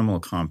 the fundamental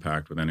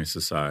compact with any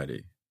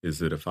society is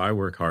that if I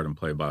work hard and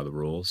play by the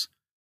rules,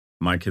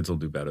 my kids will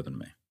do better than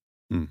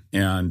me.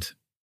 And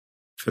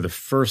for the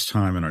first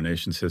time in our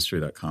nation's history,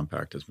 that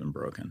compact has been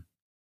broken.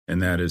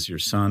 And that is, your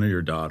son or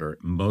your daughter,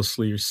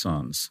 mostly your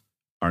sons,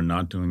 are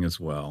not doing as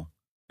well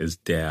as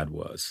dad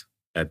was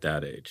at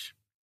that age.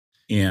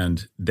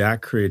 And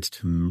that creates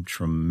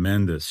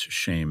tremendous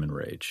shame and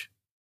rage.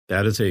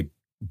 That is a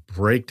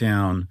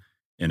breakdown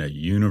in a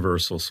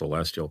universal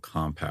celestial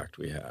compact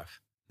we have.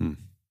 And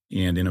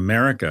in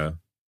America,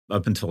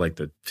 up until like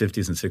the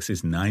 50s and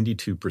 60s,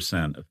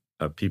 92%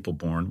 of people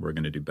born were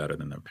going to do better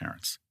than their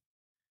parents.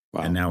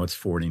 Wow. And now it's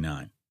 49.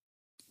 Wow.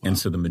 And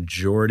so the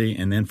majority,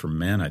 and then for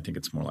men, I think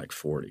it's more like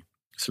 40.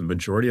 So the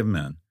majority of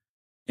men,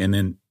 and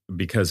then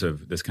because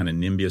of this kind of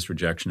NIMBYist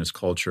rejectionist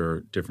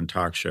culture, different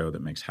talk show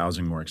that makes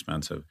housing more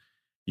expensive,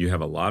 you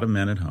have a lot of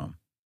men at home.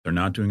 They're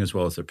not doing as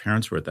well as their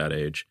parents were at that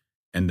age.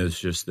 And there's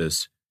just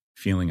this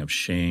feeling of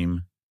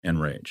shame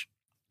and rage.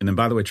 And then,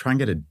 by the way, try and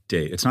get a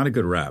date. It's not a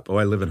good rap. Oh,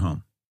 I live at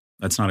home.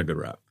 That's not a good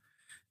rap.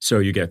 So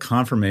you get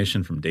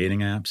confirmation from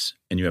dating apps,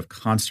 and you have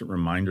constant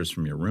reminders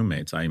from your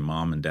roommates, i.e.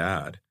 mom and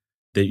dad,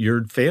 that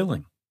you're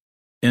failing.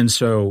 And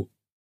so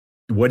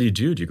what do?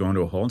 Do you go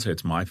into a hole and say,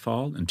 it's my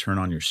fault, and turn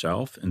on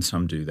yourself? And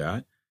some do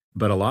that.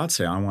 But a lot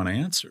say, I want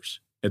answers.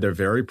 They're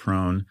very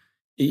prone.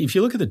 If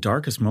you look at the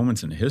darkest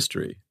moments in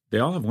history, they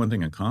all have one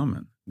thing in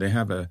common. They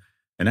have an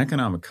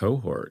economic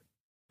cohort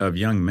of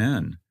young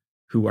men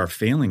who are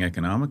failing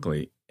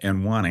economically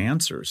and want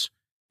answers.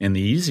 And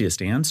the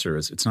easiest answer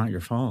is, it's not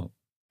your fault.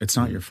 It's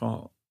not your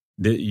fault.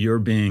 You're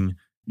being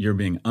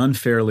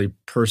unfairly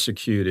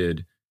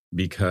persecuted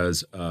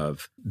because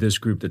of this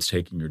group that's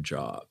taking your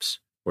jobs,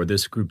 or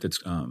this group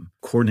that's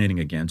coordinating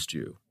against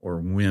you, or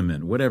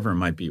women, whatever it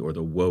might be, or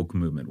the woke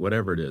movement,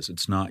 whatever it is.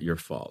 It's not your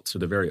fault. So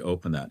they're very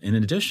open to that. In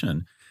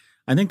addition,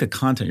 I think the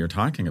content you're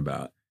talking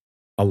about,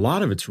 a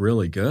lot of it's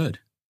really good.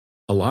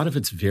 A lot of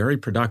it's very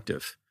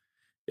productive.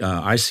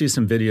 I see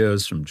some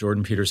videos from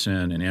Jordan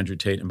Peterson and Andrew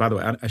Tate. And by the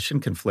way, I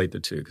shouldn't conflate the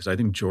two, because I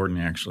think Jordan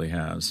actually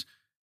has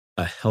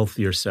a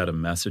healthier set of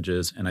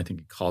messages, and I think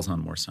he calls on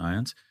more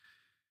science.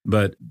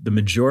 But the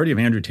majority of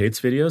Andrew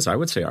Tate's videos, I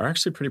would say, are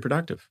actually pretty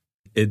productive.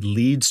 It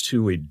leads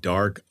to a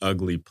dark,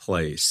 ugly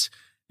place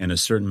and a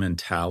certain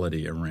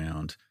mentality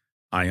around,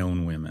 I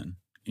own women.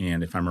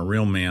 And if I'm a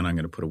real man, I'm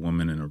going to put a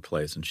woman in her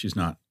place. And she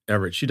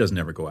doesn't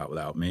ever go out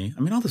without me.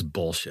 I mean, all this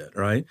bullshit,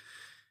 right?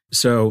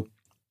 So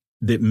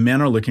the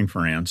men are looking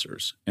for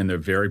answers, and they're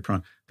very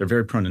prone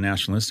to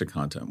nationalistic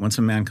content. Once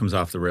a man comes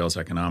off the rails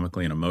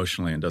economically and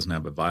emotionally and doesn't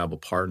have a viable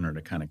partner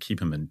to kind of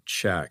keep him in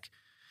check,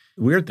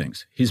 weird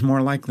things. He's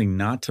more likely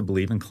not to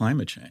believe in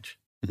climate change.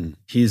 Mm-hmm.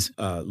 He's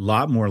a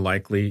lot more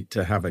likely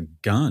to have a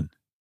gun.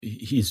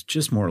 He's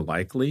just more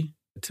likely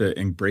to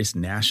embrace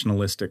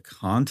nationalistic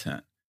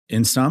content.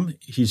 In some,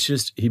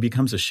 he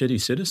becomes a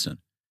shitty citizen.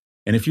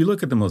 And if you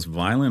look at the most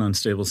violent,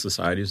 unstable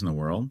societies in the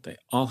world, they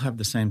all have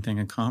the same thing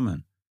in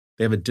common.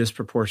 They have a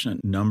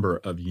disproportionate number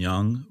of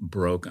young,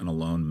 broke, and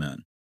alone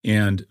men.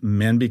 And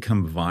men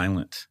become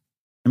violent.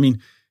 I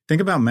mean,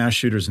 think about mass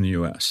shooters in the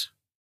U.S.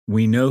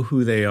 We know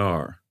who they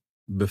are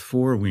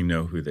before we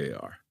know who they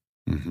are.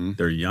 Mm-hmm.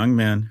 They're young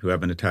men who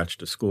haven't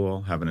attached to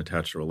school, haven't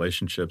attached to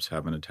relationships,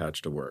 haven't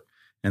attached to work.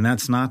 And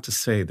that's not to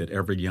say that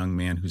every young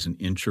man who's an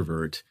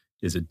introvert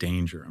is a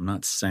danger. I'm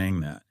not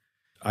saying that.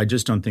 I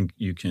just don't think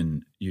you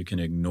can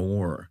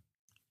ignore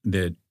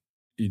that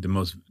the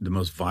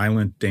most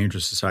violent,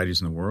 dangerous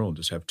societies in the world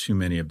just have too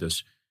many of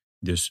this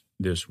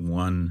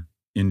one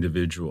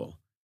individual.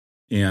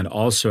 And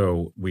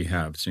also we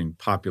have seen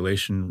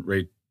population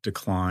rate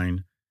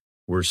decline.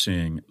 We're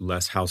seeing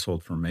less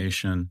household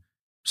formation.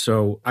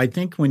 So I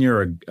think when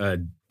you're a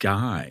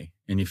guy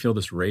and you feel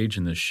this rage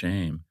and this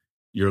shame,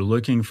 you're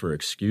looking for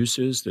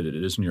excuses that it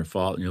isn't your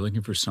fault. And you're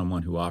looking for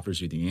someone who offers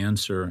you the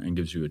answer and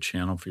gives you a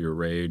channel for your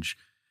rage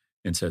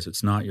and says,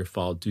 it's not your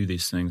fault, do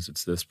these things,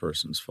 it's this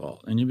person's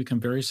fault. And you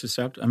become very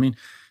susceptible. I mean,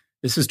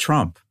 this is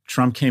Trump.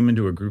 Trump came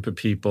into a group of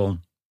people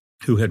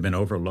who had been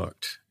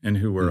overlooked and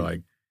who were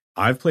like,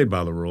 I've played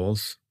by the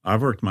rules,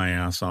 I've worked my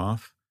ass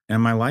off,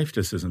 and my life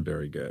just isn't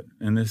very good.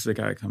 And this is the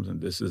guy who comes in,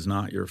 this is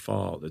not your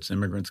fault. It's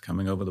immigrants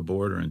coming over the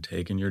border and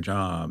taking your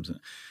jobs.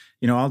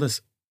 You know, all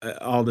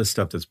this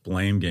stuff, this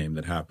blame game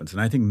that happens.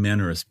 And I think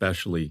men are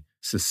especially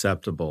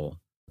susceptible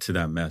to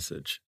that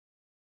message.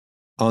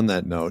 On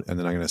that note, and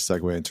then I'm going to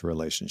segue into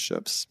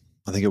relationships.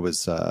 I think it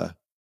was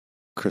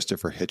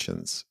Christopher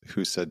Hitchens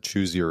who said,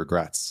 choose your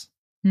regrets.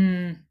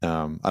 I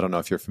don't know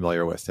if you're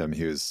familiar with him.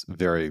 He was a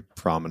very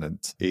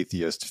prominent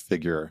atheist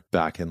figure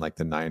back in like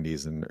the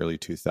 90s and early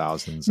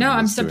 2000s. No,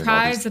 I'm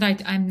surprised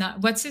that I'm not.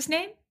 What's his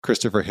name?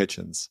 Christopher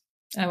Hitchens.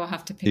 I will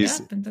have to pick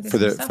up and look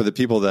at for the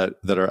people that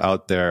are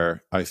out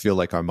there. I feel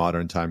like our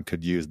modern time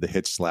could use the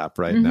hitch slap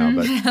right now,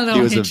 but he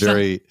was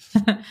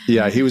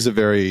he was a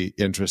very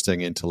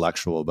interesting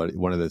intellectual. But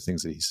one of the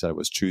things that he said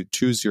was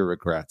choose your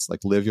regrets,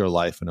 like live your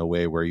life in a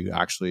way where you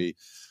actually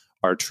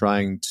are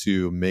trying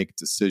to make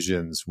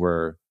decisions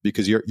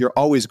because you're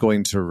always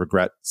going to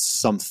regret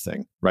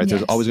something, right? Yes.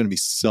 There's always going to be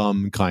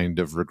some kind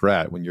of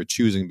regret when you're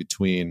choosing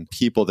between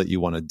people that you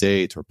want to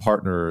date or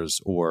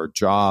partners or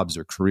jobs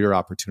or career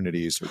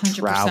opportunities or 100%.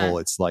 Travel.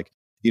 It's like,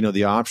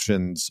 the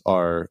options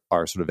are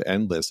sort of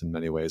endless in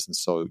many ways. And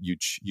so you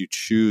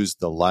choose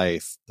the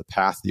life, the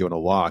path that you want to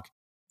walk,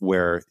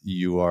 where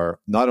you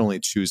are not only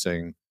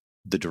choosing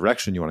the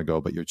direction you want to go,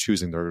 but you're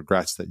choosing the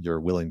regrets that you're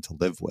willing to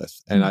live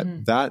with.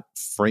 And that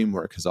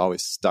framework has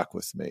always stuck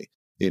with me,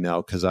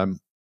 because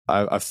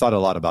I've thought a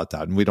lot about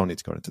that, and we don't need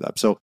to go into that.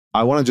 So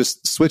I want to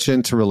just switch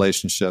into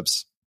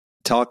relationships.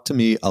 Talk to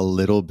me a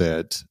little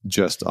bit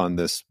just on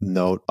this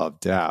note of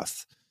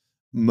death.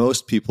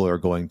 Most people are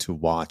going to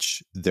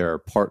watch their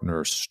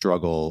partner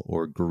struggle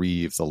or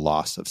grieve the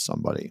loss of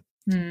somebody.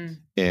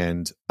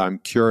 And I'm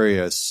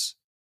curious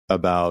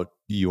about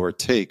your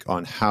take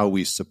on how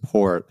we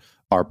support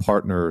our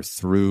partner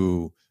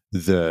through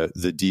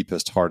the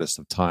deepest, hardest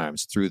of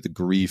times, through the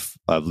grief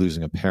of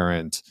losing a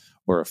parent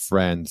or a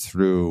friend,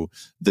 through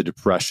the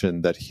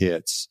depression that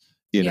hits,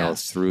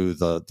 through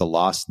the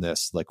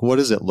lostness. Like, what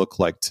does it look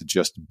like to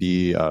just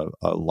be a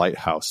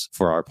lighthouse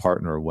for our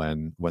partner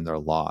when they're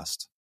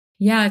lost?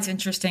 Yeah, it's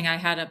interesting. I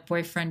had a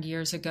boyfriend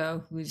years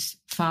ago whose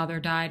father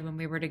died when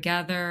we were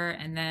together.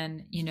 And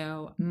then,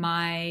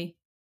 my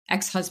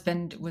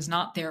ex-husband was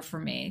not there for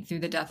me through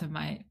the death of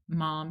my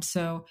mom.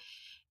 So,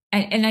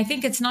 and I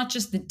think it's not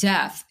just the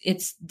death,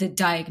 it's the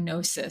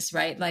diagnosis,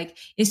 right? Like,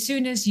 as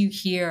soon as you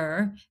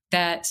hear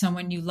that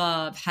someone you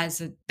love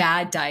has a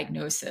bad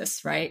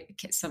diagnosis, right?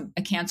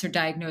 A cancer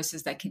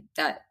diagnosis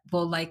that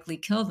will likely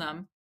kill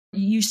them,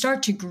 you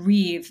start to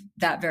grieve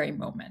that very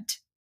moment.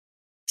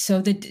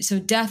 So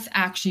death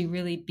actually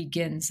really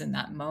begins in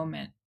that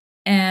moment.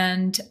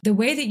 And the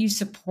way that you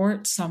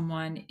support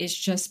someone is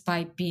just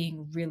by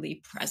being really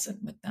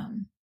present with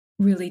them,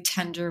 really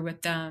tender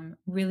with them,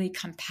 really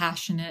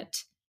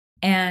compassionate.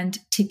 And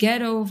to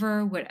get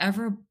over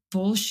whatever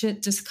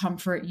bullshit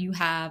discomfort you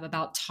have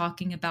about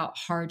talking about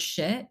hard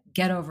shit,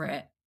 get over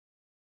it.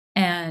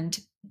 And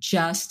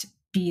just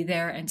be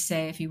there and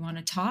say, if you want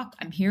to talk,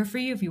 I'm here for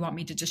you. If you want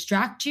me to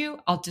distract you,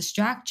 I'll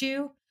distract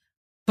you.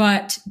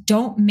 But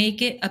don't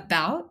make it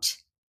about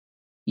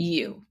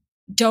you.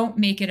 Don't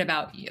make it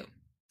about you.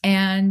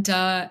 And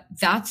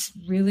that's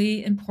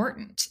really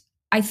important.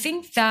 I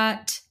think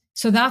that's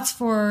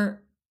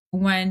for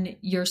when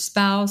your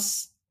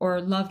spouse or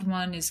loved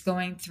one is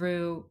going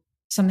through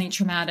something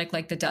traumatic,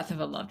 like the death of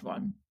a loved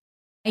one.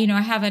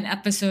 I have an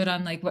episode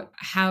on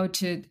how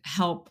to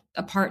help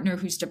a partner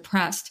who's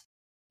depressed.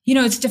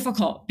 It's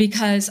difficult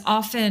because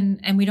often,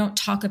 and we don't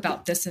talk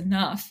about this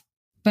enough,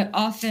 but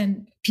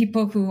often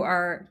people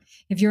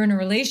if you're in a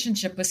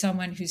relationship with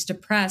someone who's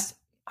depressed,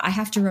 I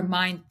have to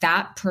remind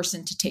that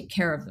person to take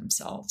care of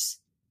themselves.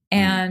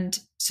 And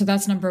so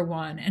that's number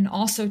one. And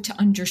also to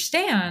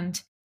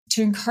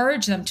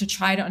encourage them to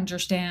try to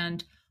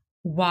understand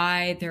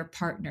why their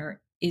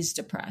partner is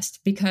depressed.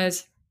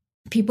 Because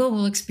people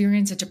will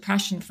experience a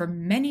depression for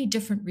many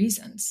different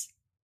reasons.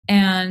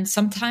 And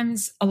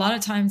sometimes, a lot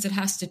of times, it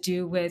has to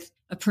do with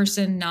a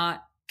person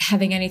not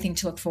having anything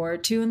to look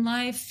forward to in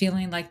life,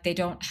 feeling like they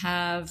don't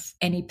have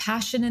any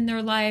passion in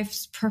their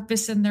life,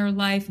 purpose in their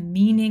life,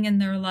 meaning in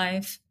their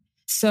life.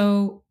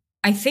 So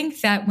I think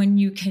that when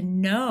you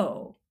can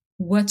know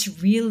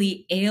what's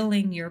really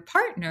ailing your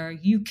partner,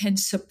 you can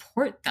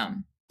support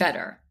them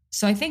better.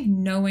 So I think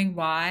knowing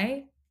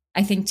why,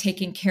 I think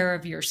taking care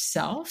of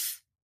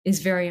yourself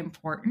is very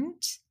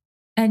important.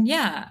 And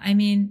yeah, I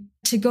mean,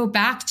 to go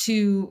back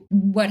to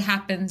what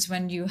happens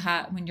when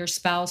when your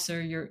spouse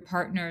or your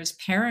partner's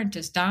parent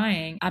is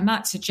dying, I'm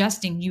not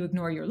suggesting you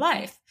ignore your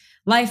life.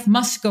 Life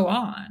must go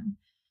on,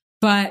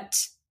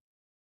 but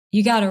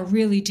you got to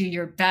really do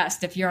your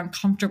best. If you're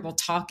uncomfortable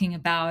talking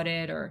about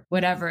it or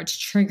whatever, it's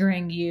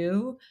triggering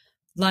you,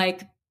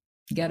 like,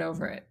 get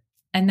over it.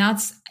 And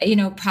that's,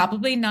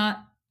 probably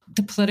not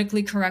the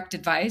politically correct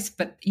advice,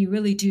 but you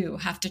really do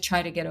have to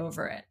try to get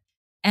over it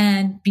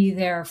and be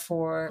there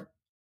for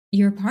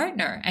your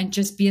partner and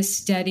just be a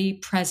steady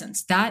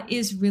presence. That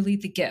is really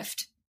the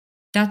gift.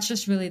 That's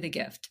just really the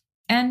gift.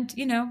 And,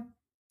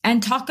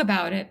 and talk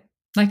about it.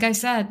 Like I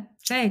said,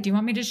 say, do you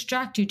want me to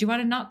distract you? Do you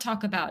want to not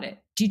talk about it?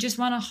 Do you just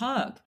want a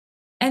hug?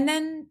 And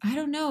then, I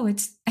don't know,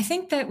 I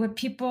think that what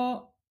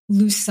people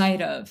lose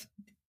sight of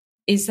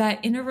is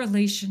that in a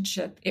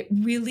relationship, it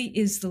really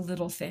is the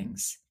little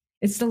things.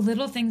 It's the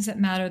little things that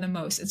matter the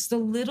most. It's the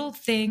little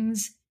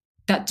things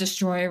that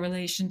destroy a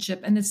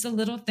relationship, and it's the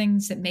little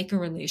things that make a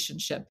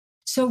relationship.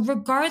 So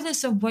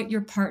regardless of what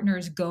your partner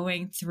is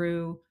going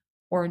through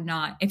or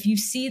not, if you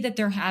see that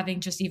they're having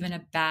just even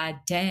a bad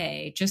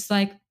day, just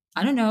like,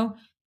 I don't know,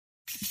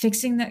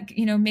 fixing that,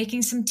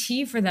 making some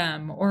tea for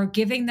them or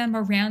giving them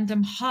a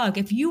random hug.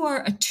 If you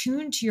are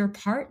attuned to your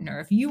partner,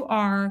 if you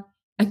are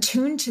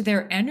attuned to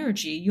their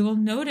energy, you will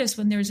notice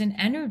when there's an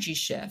energy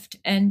shift,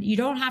 and you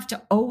don't have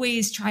to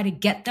always try to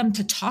get them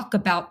to talk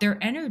about their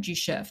energy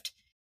shift.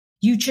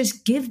 You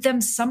just give them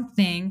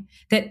something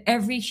that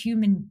every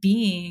human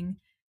being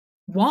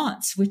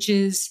wants, which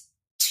is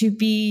to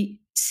be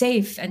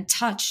safe and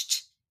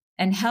touched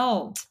and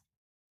held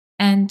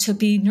and to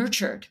be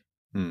nurtured.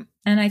 And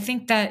I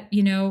think that,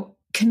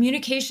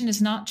 communication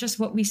is not just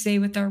what we say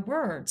with our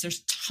words.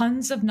 There's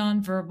tons of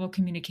nonverbal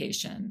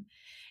communication.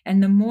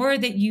 And the more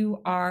that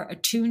you are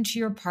attuned to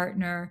your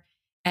partner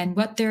and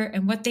what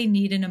they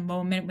need in a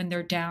moment when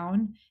they're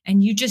down,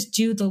 and you just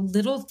do the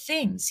little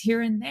things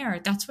here and there,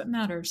 that's what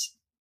matters.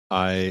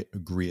 I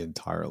agree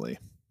entirely.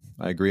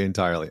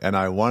 And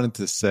I wanted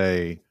to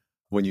say,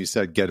 when you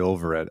said get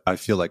over it, I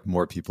feel like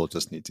more people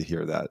just need to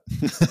hear that.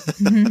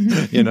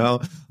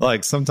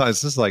 Like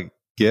sometimes just like,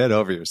 get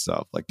over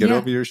yourself, like get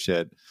over your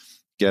shit,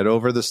 get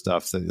over the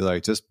stuff that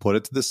like, just put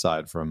it to the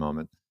side for a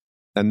moment.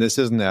 And this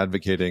isn't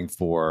advocating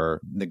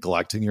for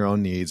neglecting your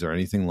own needs or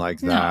anything like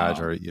that.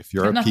 Or if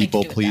you're a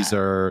people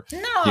pleaser,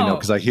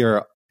 because I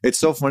hear it's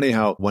so funny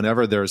how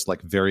whenever there's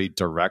like very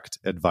direct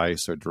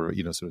advice or,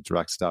 sort of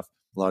direct stuff,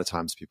 a lot of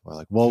times people are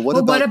like, well, what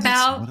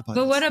about?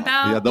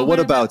 Yeah, the what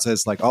about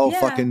says like, oh,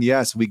 fucking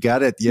yes, we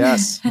get it.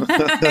 Yes.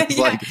 It's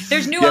like,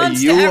 there's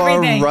nuance to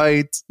everything. You are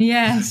right.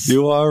 Yes.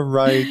 You are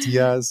right.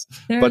 Yes.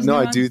 But no,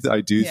 I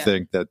do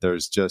think that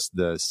there's just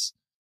this,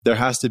 there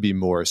has to be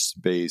more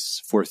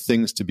space for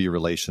things to be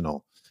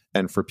relational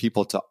and for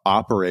people to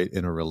operate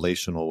in a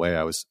relational way.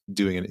 I was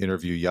doing an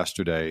interview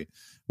yesterday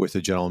with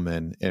a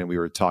gentleman, and we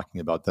were talking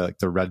about the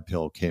red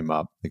pill came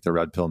up, like the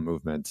red pill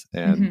movement.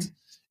 And,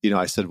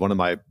 I said one of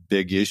my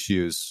big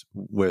issues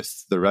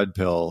with the red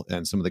pill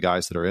and some of the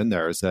guys that are in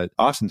there is that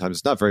oftentimes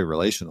it's not very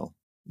relational.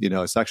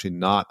 It's actually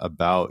not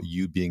about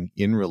you being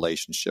in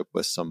relationship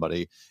with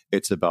somebody.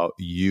 It's about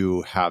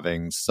you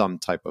having some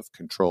type of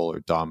control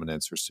or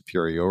dominance or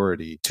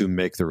superiority to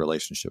make the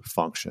relationship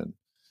function.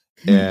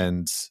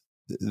 And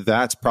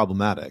that's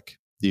problematic.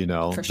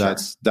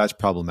 That's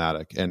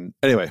problematic. And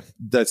anyway,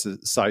 that's a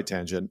side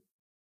tangent.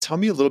 Tell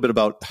me a little bit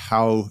about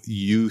how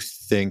you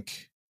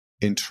think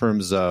in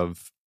terms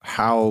of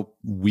how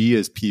we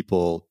as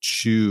people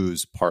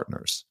choose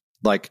partners.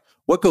 Like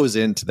what goes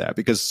into that?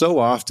 Because so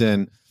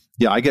often,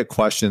 I get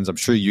questions. I'm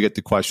sure you get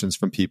the questions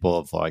from people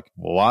of like,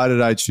 well, why did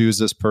I choose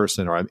this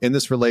person? Or I'm in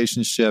this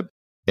relationship.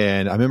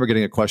 And I remember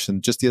getting a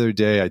question just the other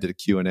day. I did a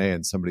Q&A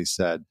and somebody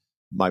said,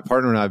 my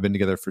partner and I have been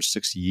together for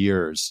 6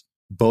 years.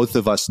 Both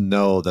of us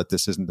know that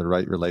this isn't the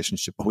right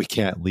relationship, but we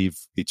can't leave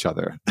each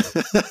other.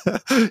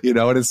 And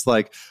it's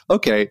like,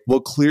 okay,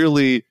 well,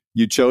 clearly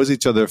you chose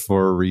each other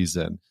for a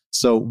reason.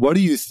 So what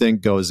do you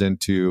think goes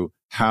into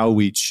how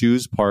we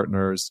choose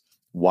partners,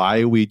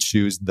 why we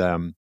choose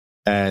them?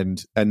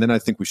 And then I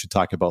think we should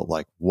talk about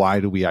like, why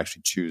do we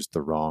actually choose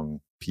the wrong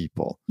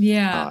people?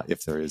 Yeah.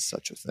 If there is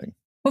such a thing.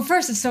 Well,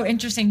 first, it's so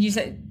interesting. You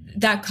said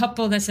that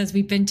couple that says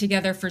we've been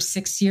together for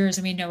 6 years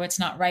and we know it's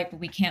not right, but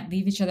we can't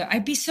leave each other.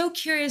 I'd be so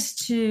curious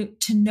to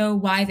know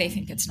why they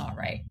think it's not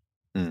right.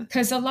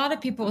 Because a lot of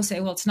people will say,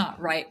 well, it's not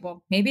right.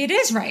 Well, maybe it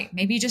is right.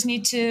 Maybe you just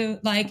need to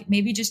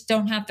maybe you just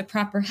don't have the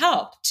proper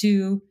help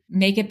to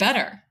make it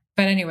better.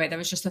 But anyway, that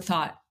was just a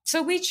thought.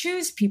 So we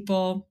choose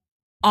people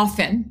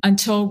often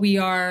until we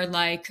are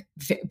like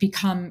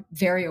become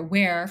very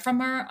aware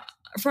from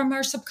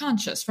our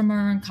subconscious, from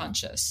our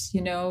unconscious.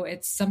 You know,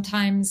 it's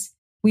sometimes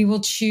we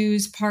will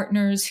choose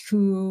partners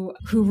who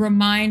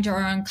remind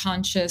our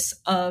unconscious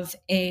of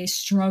a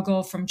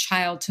struggle from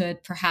childhood,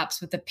 perhaps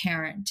with a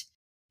parent.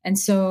 And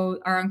so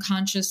our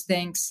unconscious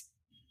thinks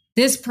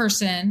this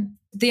person,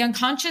 the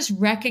unconscious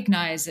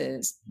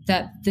recognizes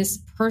that this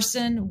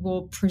person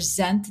will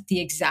present the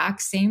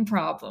exact same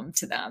problem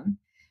to them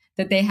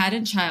that they had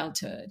in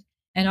childhood.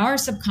 And our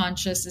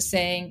subconscious is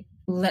saying,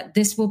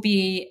 this will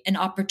be an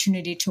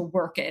opportunity to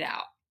work it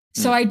out.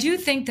 So I do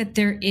think that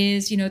there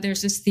is,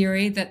 there's this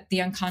theory that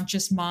the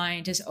unconscious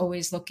mind is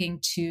always looking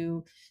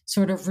to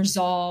sort of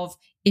resolve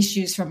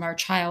issues from our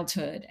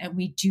childhood. And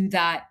we do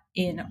that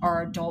in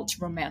our adult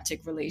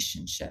romantic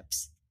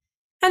relationships.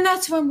 And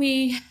that's when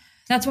we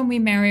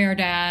marry our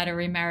dad, or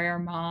we marry our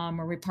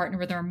mom, or we partner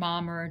with our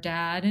mom or our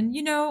dad. And,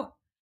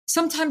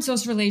 sometimes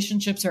those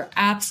relationships are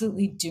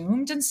absolutely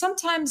doomed, and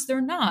sometimes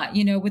they're not,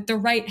 with the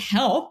right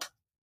help.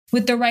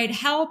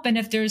 And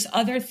if there's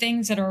other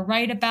things that are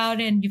right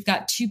about it, and you've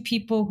got two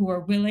people who are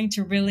willing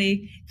to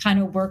really kind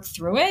of work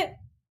through it,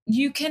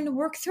 you can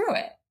work through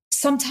it.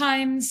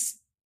 Sometimes,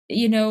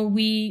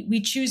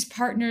 we choose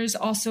partners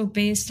also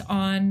based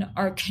on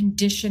our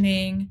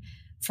conditioning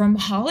from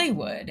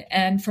Hollywood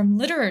and from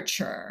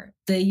literature.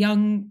 The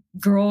young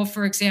girl,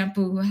 for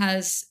example, who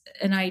has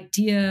an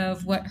idea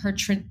of what her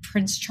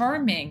Prince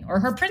Charming or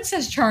her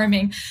Princess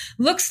Charming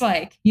looks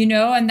like,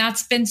 and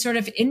that's been sort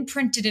of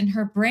imprinted in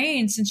her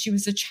brain since she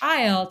was a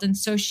child. And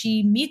so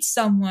she meets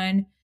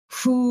someone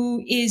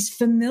who is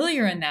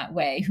familiar in that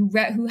way, who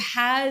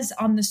has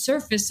on the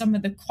surface some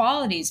of the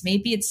qualities.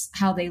 Maybe it's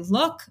how they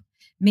look.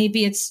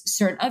 Maybe it's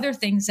certain other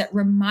things that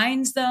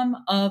reminds them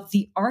of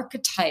the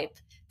archetype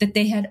that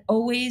they had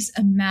always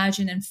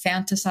imagined and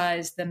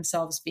fantasized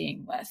themselves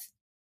being with.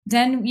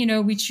 Then,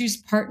 we choose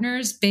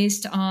partners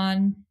based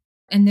on,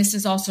 and this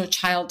is also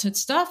childhood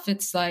stuff,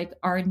 it's like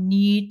our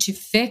need to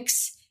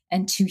fix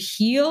and to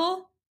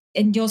heal.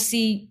 And you'll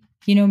see,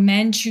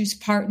 men choose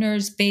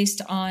partners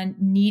based on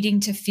needing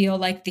to feel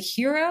like the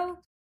hero,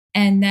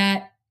 and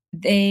that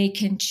they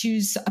can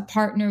choose a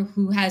partner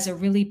who has a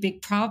really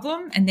big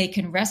problem and they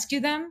can rescue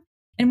them.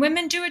 And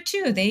women do it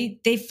too.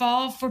 They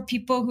fall for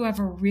people who have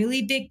a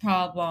really big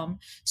problem,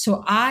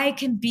 so I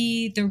can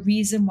be the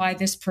reason why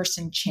this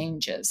person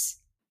changes.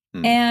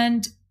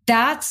 And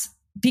that's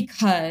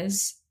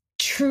because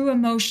true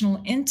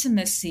emotional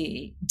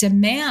intimacy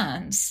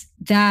demands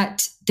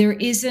that there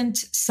isn't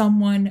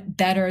someone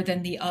better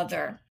than the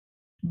other.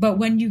 But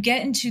when you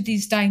get into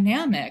these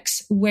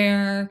dynamics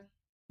where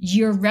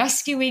you're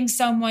rescuing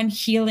someone,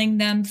 healing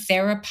them,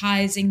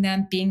 therapizing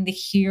them, being the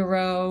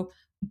hero,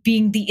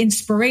 being the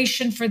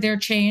inspiration for their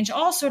change,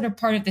 all sort of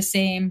part of the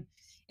same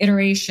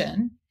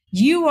iteration,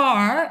 you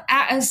are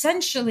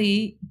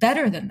essentially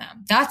better than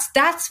them.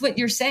 That's what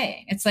you're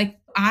saying. It's like,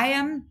 I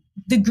am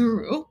the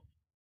guru,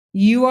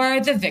 you are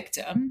the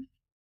victim,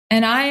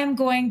 and I am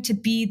going to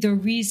be the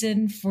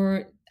reason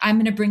I'm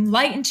going to bring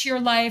light into your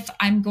life.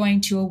 I'm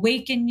going to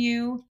awaken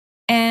you.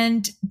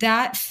 And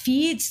that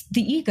feeds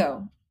the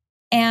ego.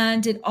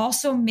 And it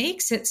also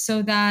makes it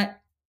so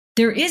that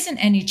there isn't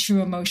any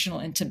true emotional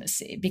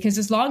intimacy, because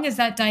as long as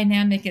that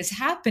dynamic is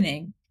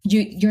happening,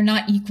 you're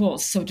not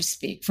equals, so to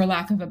speak, for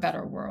lack of a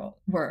better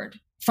word,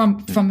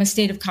 from a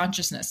state of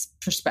consciousness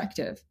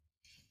perspective.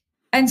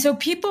 And so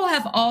people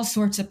have all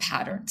sorts of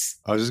patterns.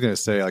 I was just going to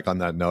say, like, on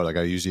that note, like,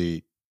 I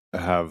usually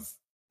have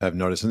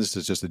noticed, and this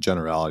is just a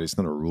generality, it's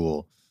not a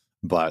rule,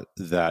 but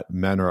that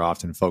men are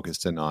often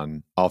focused in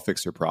on, I'll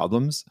fix your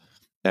problems,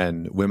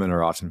 and women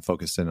are often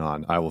focused in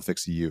on, I will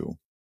fix you.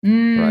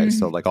 Right.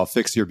 So like, I'll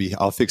fix your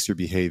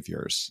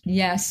behaviors.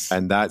 Yes.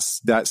 And that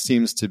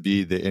seems to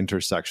be the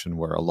intersection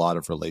where a lot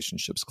of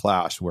relationships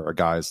clash, where a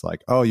guy's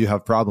like, oh, you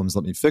have problems,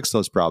 let me fix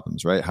those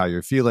problems, right? How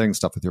you're feeling,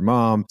 stuff with your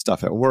mom,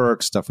 stuff at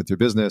work, stuff with your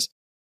business.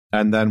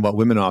 And then what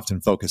women often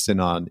focus in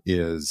on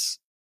is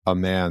a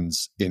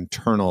man's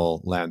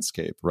internal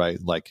landscape, right?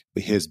 Like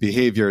his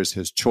behaviors,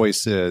 his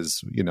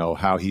choices,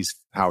 how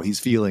he's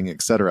feeling,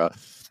 etc.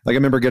 Like I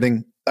remember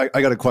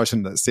I got a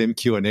question, that same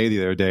Q&A the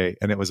other day,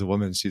 and it was a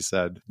woman. She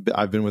said,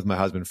 I've been with my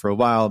husband for a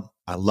while.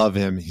 I love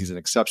him. He's an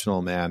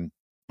exceptional man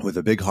with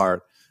a big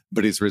heart,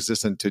 but he's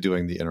resistant to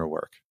doing the inner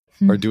work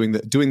or doing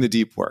the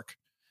deep work.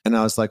 And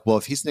I was like, well,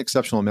 if he's an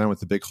exceptional man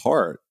with a big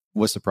heart,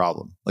 what's the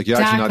problem? Like,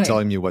 you're actually not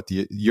telling me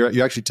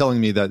you're actually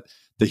telling me that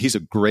he's a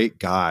great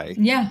guy.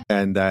 Yeah.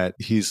 And that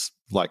he's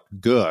like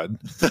good.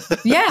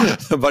 Yeah.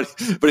 but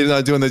he's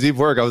not doing the deep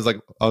work. I was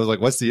like,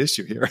 what's the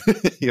issue here?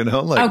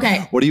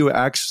 Okay. What are you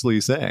actually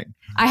saying?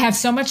 I have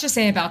so much to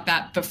say about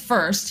that. But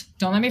first,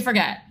 don't let me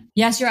forget.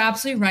 Yes, you're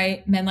absolutely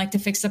right. Men like to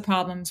fix the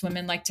problems.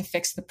 Women like to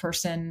fix the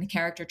person, the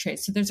character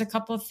traits. So there's a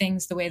couple of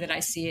things the way that I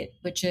see it,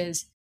 which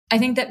is I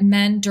think that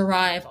men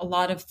derive a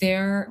lot of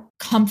their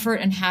comfort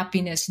and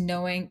happiness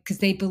knowing, because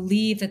they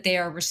believe that they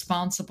are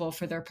responsible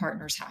for their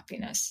partner's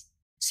happiness.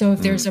 So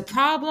if there's a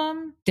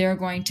problem, they're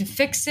going to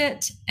fix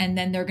it, and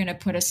then they're going to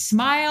put a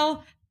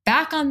smile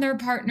back on their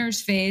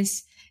partner's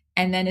face,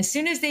 And then as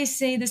soon as they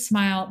say the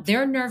smile,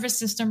 their nervous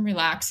system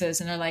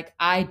relaxes and they're like,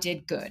 I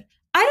did good.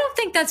 I don't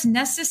think that's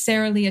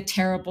necessarily a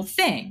terrible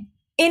thing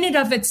in and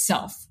of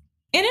itself.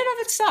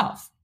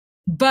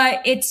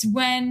 But it's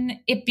when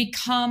it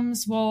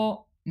becomes,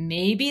 well,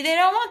 maybe they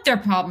don't want their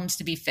problems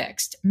to be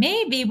fixed.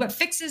 Maybe what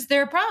fixes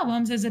their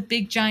problems is a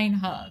big giant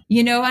hug,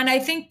 and I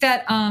think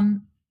that,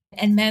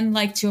 and men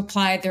like to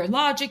apply their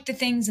logic to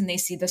things and they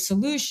see the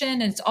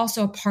solution. And it's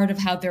also a part of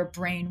how their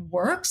brain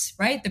works,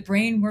 right? The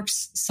brain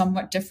works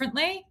somewhat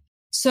differently.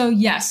 So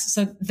yes,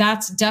 so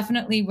that's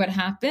definitely what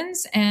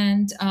happens.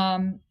 And,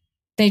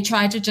 they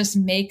try to just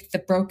make the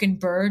broken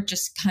bird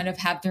just kind of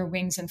have their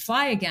wings and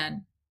fly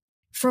again.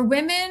 For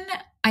women,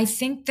 I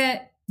think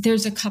that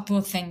there's a couple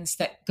of things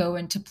that go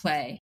into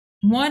play.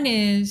 One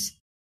is,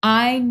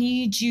 I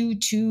need you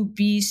to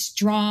be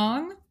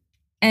strong.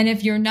 And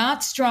if you're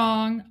not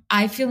strong,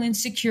 I feel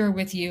insecure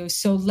with you.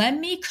 So let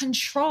me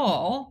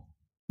control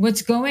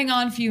what's going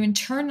on for you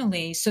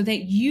internally so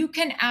that you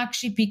can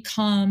actually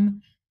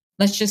become,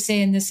 let's just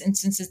say in this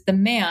instance, is the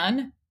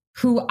man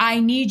who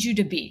I need you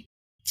to be.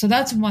 So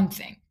that's one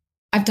thing.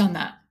 I've done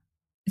that.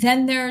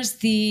 Then there's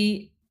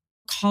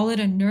call it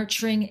a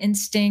nurturing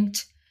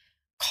instinct,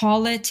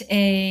 call it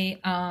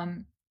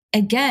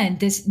again,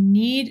 this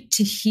need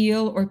to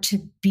heal or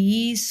to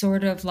be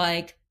sort of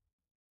like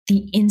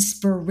the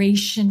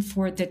inspiration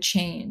for the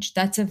change.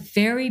 That's a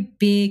very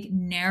big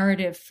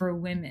narrative for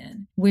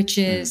women, which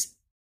is,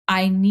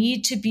 I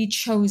need to be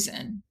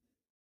chosen.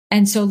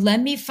 And so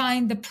let me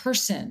find the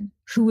person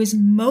who is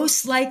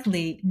most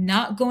likely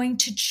not going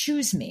to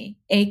choose me,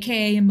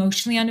 AKA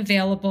emotionally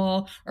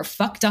unavailable or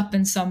fucked up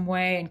in some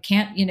way and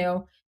can't,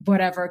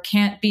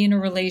 can't be in a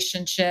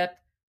relationship,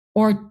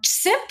 or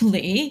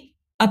simply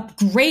a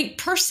great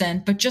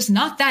person, but just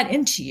not that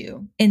into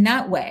you in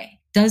that way,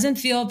 doesn't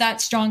feel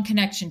that strong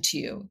connection to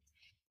you.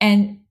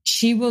 And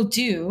she will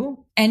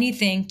do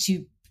anything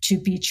to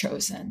be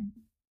chosen.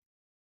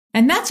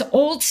 And that's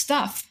old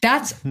stuff.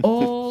 That's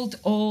old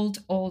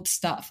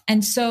stuff.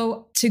 And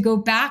so to go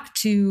back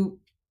to,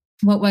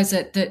 what was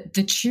it?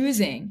 The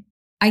choosing,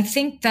 I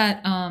think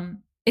that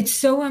it's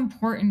so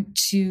important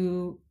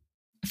to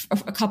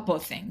a couple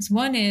of things.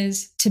 One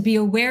is to be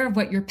aware of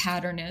what your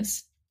pattern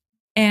is,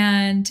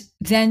 and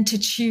then to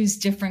choose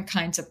different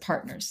kinds of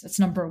partners. That's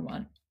number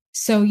one.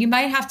 So you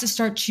might have to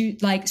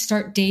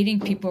start dating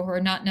people who are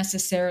not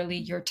necessarily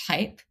your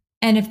type.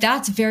 And if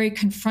that's very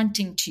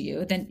confronting to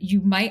you, then you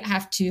might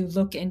have to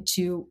look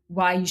into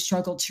why you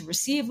struggle to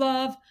receive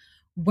love,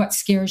 what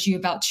scares you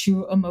about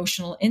true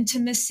emotional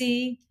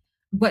intimacy,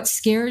 what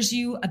scares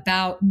you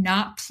about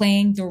not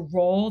playing the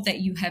role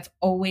that you have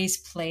always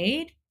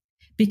played,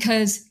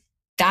 because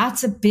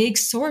that's a big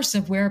source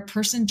of where a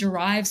person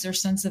derives their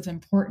sense of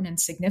importance and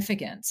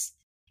significance.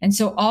 And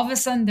so all of a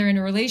sudden they're in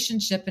a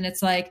relationship and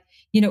it's like,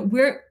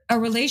 a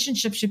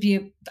relationship should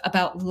be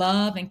about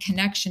love and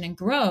connection and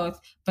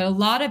growth. But a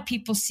lot of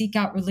people seek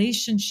out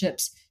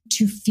relationships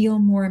to feel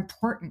more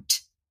important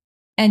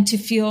and to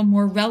feel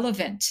more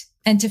relevant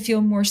and to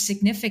feel more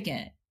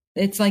significant.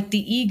 It's like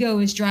the ego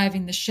is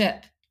driving the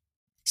ship.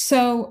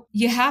 So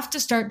you have to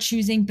start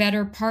choosing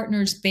better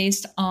partners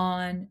based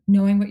on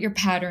knowing what your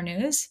pattern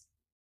is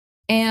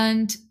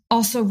and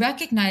also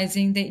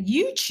recognizing that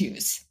you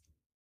choose.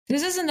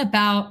 This isn't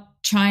about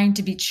trying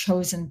to be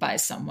chosen by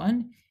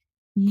someone.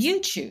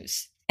 You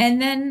choose. And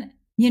then,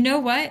 you know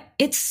what?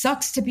 It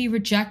sucks to be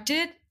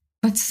rejected,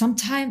 but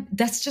sometimes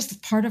that's just a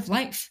part of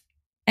life.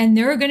 And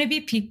there are going to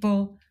be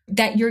people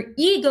that your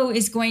ego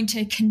is going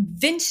to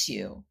convince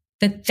you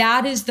that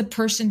that is the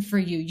person for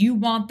you. You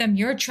want them.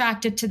 You're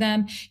attracted to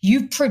them.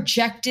 You've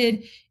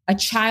projected a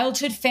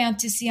childhood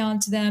fantasy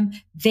onto them.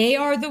 They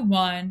are the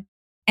one.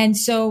 And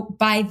so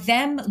by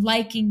them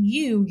liking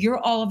you, you're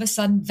all of a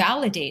sudden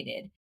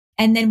validated.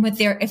 And then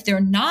if they're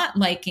not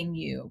liking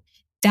you,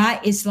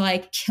 that is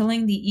like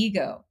killing the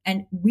ego.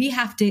 And we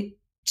have to,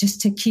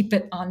 just to keep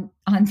it on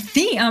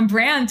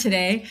brand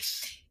today,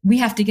 we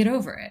have to get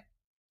over it.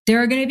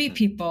 There are going to be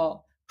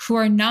people who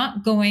are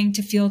not going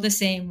to feel the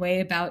same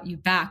way about you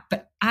back.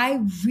 But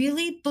I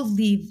really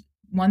believe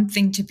one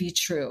thing to be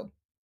true.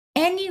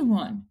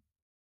 Anyone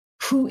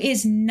who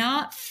is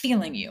not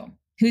feeling you,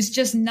 who's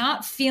just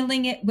not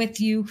feeling it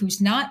with you, who's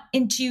not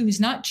into you,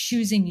 who's not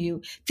choosing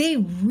you, they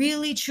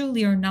really,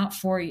 truly are not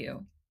for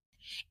you.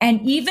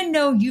 And even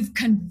though you've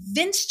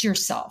convinced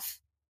yourself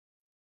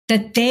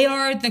that they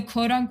are the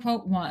quote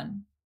unquote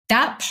one,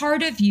 that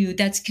part of you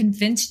that's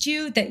convinced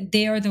you that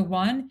they are the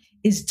one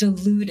is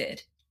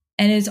deluded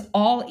and is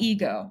all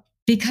ego,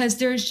 because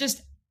they're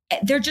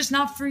just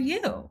not for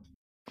you.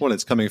 Well,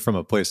 it's coming from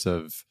a place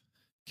of,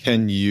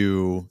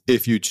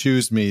 if you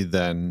choose me,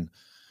 then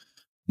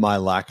my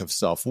lack of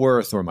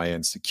self-worth or my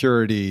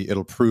insecurity,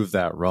 it'll prove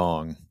that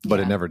wrong, but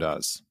it never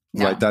does.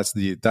 No. Right? That's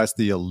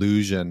the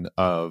illusion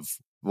of,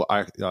 well,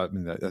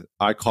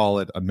 I call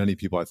it, many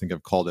people I think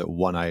have called it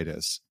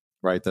one-itis,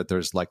 right? That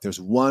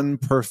there's one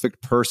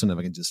perfect person. If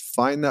I can just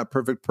find that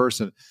perfect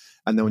person.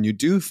 And then when you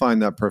do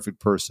find that perfect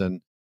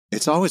person,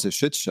 it's always a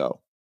shit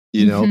show.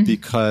 you know,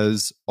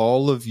 because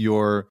all of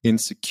your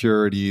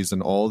insecurities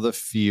and all the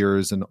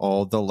fears and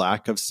all the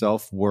lack of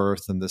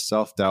self-worth and the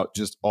self-doubt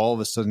just all of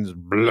a sudden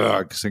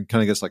just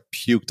kind of gets like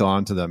puked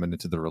onto them and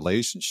into the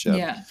relationship.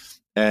 Yeah.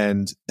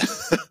 And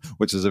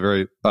which is a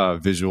very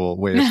visual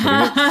way of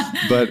putting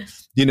it. But,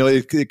 you know,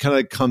 it kind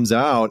of comes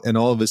out and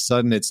all of a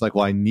sudden it's like,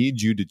 well, I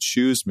need you to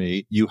choose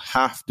me. You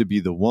have to be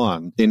the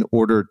one in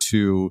order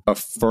to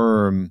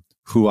affirm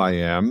who I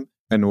am,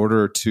 in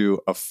order to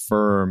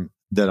affirm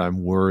that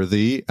I'm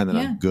worthy and that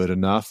I'm good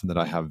enough and that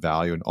I have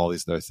value and all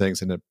these other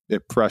things. And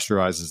it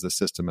pressurizes the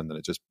system and then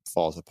it just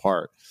falls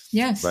apart.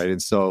 Yes. Right.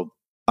 And so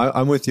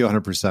I'm with you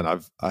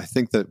 100%. I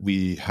think that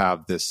we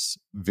have this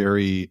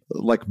very,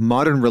 like,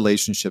 modern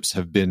relationships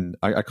have been,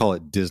 I call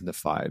it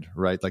Disneyfied,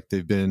 right? Like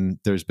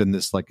there's been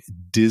this like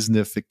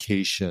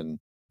Disneyfication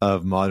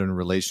of modern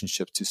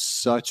relationships to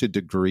such a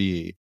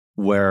degree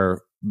where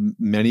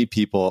many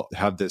people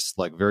have this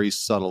like very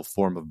subtle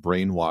form of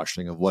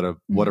brainwashing of what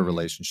a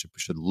relationship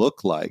should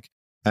look like.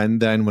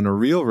 And then when a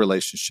real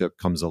relationship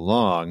comes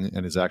along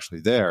and is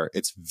actually there,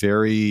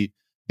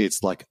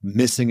 it's like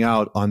missing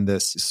out on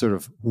this sort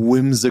of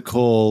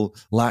whimsical,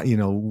 you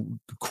know,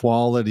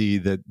 quality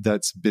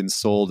that's been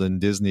sold in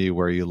Disney,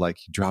 where you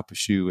drop a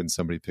shoe and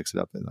somebody picks it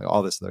up and like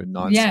all this other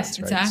nonsense. Yes,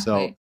 right? exactly.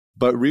 So,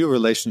 but real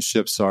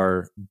relationships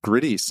are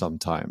gritty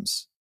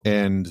sometimes,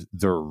 and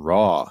they're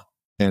raw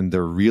and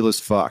they're real as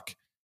fuck,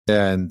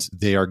 and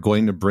they are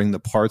going to bring the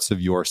parts of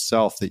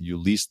yourself that you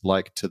least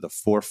like to the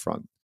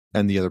forefront,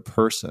 and the other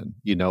person.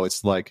 You know,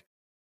 it's like,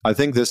 I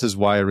think this is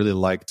why I really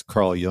liked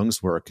Carl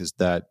Jung's work, is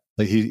that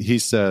he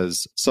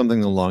says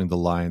something along the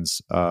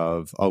lines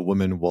of a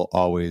woman will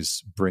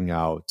always bring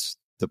out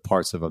the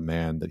parts of a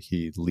man that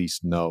he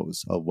least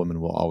knows. A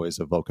woman will always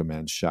evoke a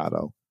man's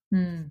shadow.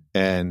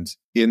 And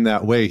in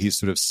that way, he's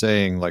sort of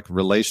saying like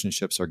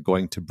relationships are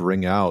going to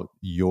bring out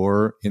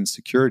your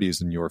insecurities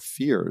and your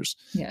fears,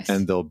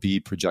 and they'll be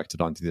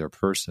projected onto the other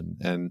person,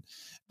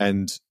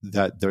 and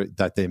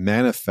that they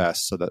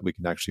manifest so that we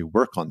can actually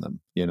work on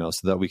them, you know,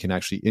 so that we can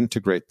actually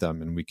integrate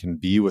them and we can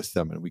be with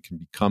them and we can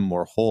become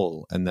more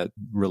whole, and that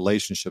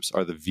relationships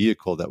are the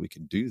vehicle that we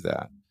can do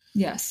that.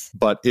 Yes.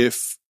 But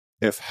if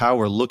how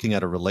we're looking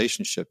at a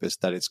relationship is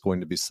that it's going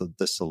to be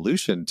the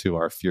solution to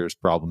our fears,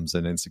 problems,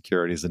 and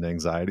insecurities and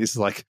anxieties,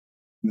 like,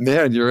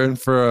 man, you're in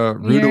for a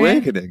rude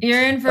awakening.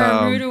 You're in for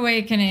a rude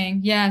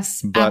awakening.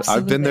 Yes. But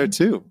absolutely. I've been there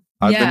too.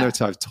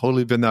 I've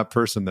totally been that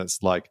person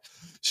that's like,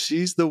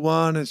 she's the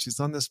one and she's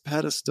on this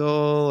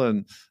pedestal.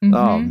 And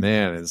oh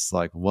man, it's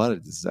like, what a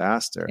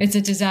disaster. It's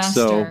a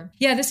disaster.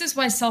 So, this is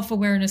why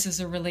self-awareness is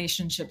a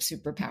relationship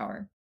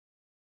superpower.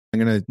 I'm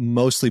going to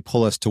mostly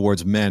pull us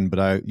towards men,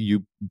 but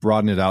you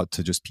broaden it out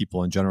to just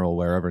people in general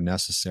wherever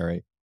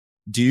necessary.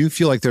 Do you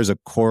feel like there's a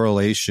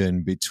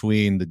correlation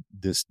between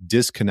this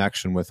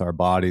disconnection with our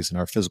bodies and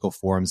our physical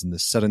forms and the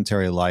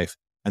sedentary life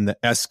and the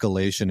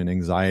escalation in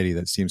anxiety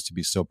that seems to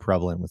be so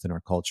prevalent within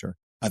our culture?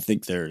 I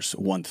think there's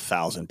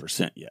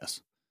 1,000%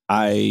 yes.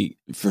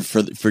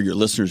 For your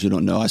listeners who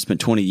don't know, I spent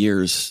 20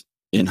 years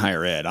in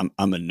higher ed. I'm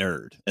a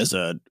nerd as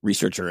a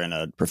researcher and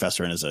a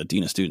professor and as a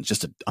dean of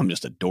students. I'm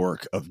just a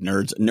dork of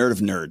nerds, nerd of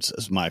nerds,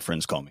 as my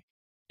friends call me.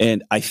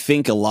 And I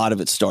think a lot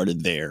of it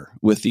started there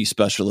with the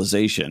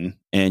specialization.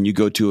 And you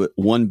go to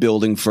one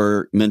building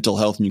for mental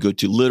health, and you go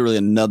to literally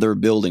another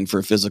building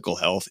for physical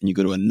health, and you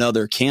go to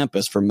another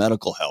campus for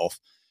medical health,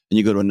 and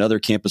you go to another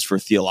campus for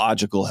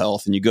theological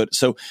health, and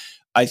so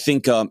I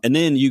think, and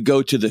then you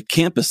go to the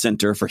campus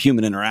center for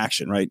human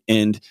interaction, right?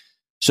 And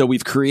so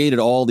we've created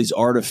all these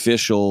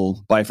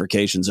artificial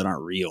bifurcations that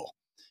aren't real.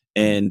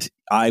 And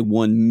I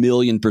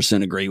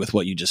 1,000,000% agree with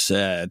what you just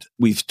said.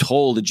 We've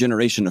told a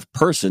generation of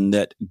person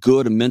that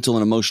good mental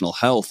and emotional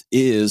health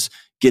is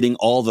getting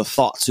all the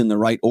thoughts in the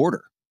right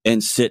order,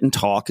 and sit and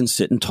talk and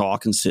sit and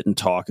talk and sit and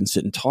talk and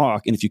sit and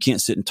talk. And if you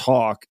can't sit and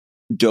talk,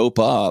 dope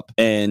up.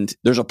 And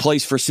there's a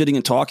place for sitting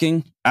and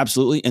talking.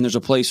 Absolutely. And there's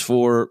a place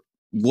for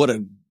what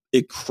a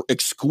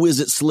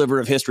exquisite sliver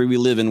of history we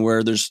live in,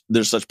 where there's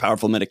such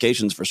powerful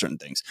medications for certain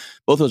things.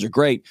 Both those are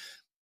great,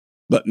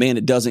 but man,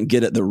 it doesn't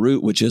get at the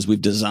root, which is we've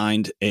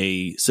designed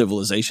a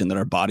civilization that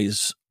our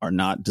bodies are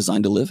not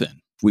designed to live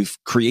in. We've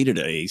created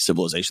a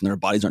civilization that our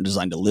bodies aren't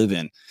designed to live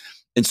in.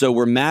 And so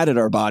we're mad at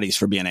our bodies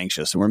for being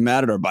anxious, and we're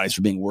mad at our bodies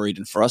for being worried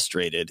and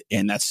frustrated.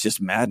 And that's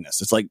just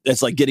madness. It's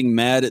like getting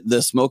mad at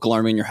the smoke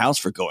alarm in your house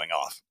for going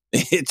off.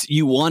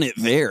 You want it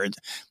there.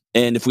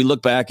 And if we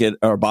look back at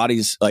our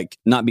bodies, like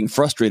not being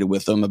frustrated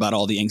with them about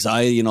all the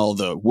anxiety and all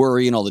the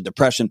worry and all the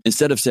depression,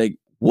 instead of saying,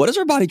 what is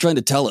our body trying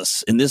to tell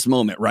us in this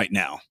moment right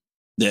now?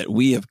 That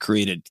we have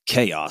created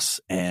chaos,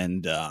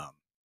 and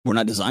we're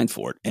not designed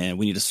for it. And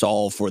we need to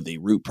solve for the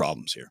root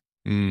problems here.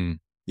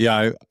 Yeah,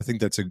 I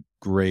think that's a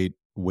great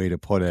way to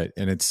put it.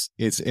 And it's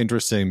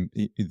interesting,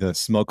 the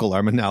smoke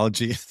alarm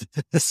analogy.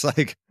 It's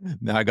like,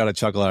 now I got to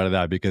chuckle out of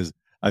that, because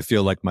I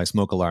feel like my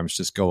smoke alarms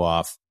just go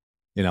off,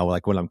 you know,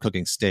 like when I'm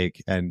cooking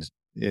steak, and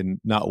in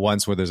not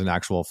once where there's an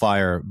actual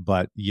fire,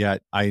 but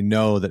yet I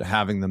know that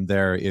having them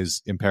there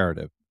is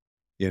imperative,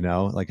 you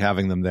know, like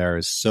having them there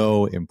is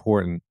so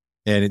important.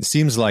 And it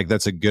seems like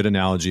that's a good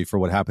analogy for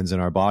what happens in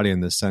our body,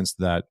 in the sense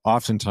that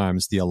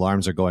oftentimes the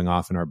alarms are going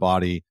off in our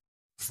body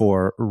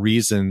for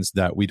reasons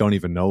that we don't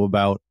even know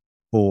about,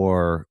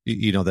 or,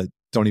 that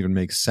don't even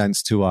make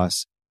sense to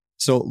us.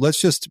 So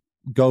let's just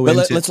go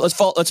into... Let's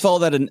follow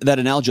that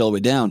analogy all the way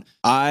down.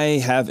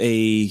 I have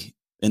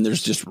and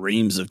there's just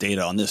reams of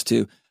data on this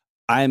too.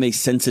 I am a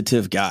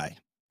sensitive guy,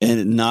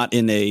 and not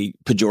in a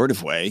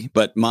pejorative way,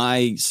 but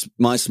my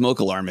smoke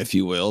alarm, if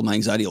you will, my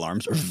anxiety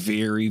alarms are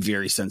very,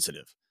 very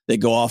sensitive. They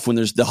go off when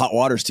the hot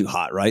water's too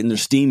hot, right? And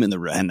there's steam in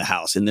the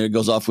house, and there it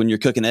goes off when you're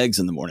cooking eggs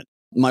in the morning.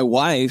 My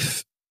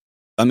wife,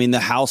 the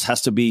house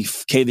has to be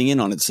caving in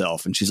on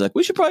itself, and she's like,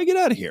 we should probably get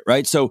out of here,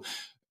 right? So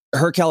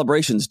her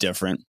calibration's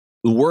different.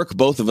 The work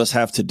both of us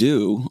have to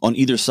do on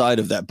either side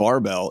of that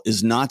barbell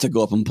is not to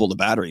go up and pull the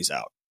batteries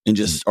out and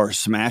just or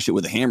smash it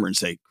with a hammer and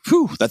say,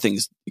 whew,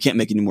 you can't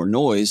make any more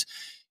noise.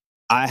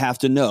 I have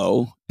to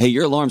know, hey,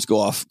 your alarms go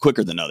off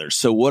quicker than others.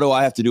 So what do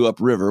I have to do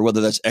upriver,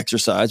 whether that's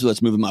exercise, whether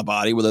that's moving my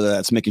body, whether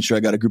that's making sure I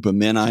got a group of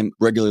men I'm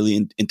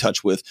regularly in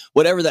touch with,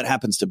 whatever that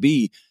happens to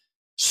be,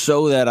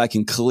 so that I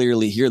can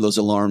clearly hear those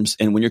alarms.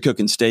 And when you're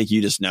cooking steak,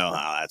 you just know,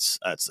 that's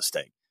the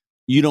steak.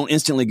 You don't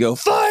instantly go,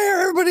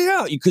 fire everybody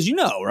out, because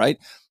right?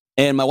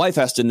 And my wife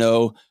has to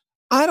know,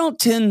 I don't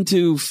tend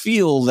to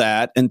feel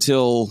that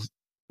until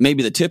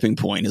maybe the tipping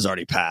point has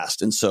already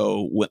passed. And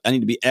so I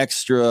need to be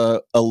extra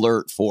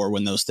alert for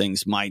when those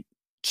things might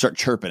start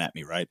chirping at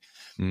me, right?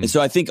 And so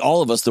I think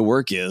all of us, the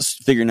work is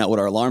figuring out what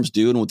our alarms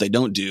do and what they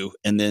don't do,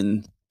 and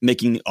then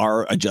making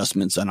our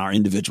adjustments on our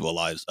individual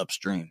lives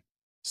upstream.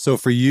 So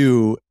for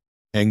you,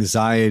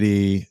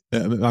 anxiety,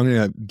 I'm going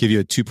to give you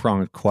a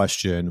two-pronged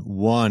question.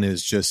 One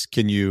is just,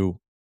 can you,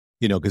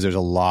 because there's a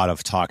lot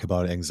of talk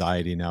about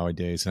anxiety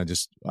nowadays, and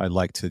I'd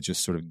like to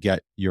just sort of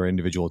get your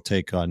individual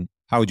take on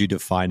how would you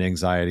define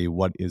anxiety?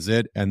 What is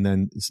it? And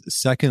then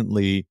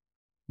secondly,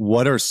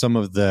 what are some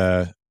of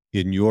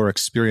in your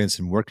experience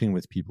in working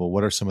with people,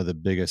 what are some of the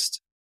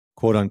biggest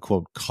quote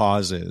unquote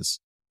causes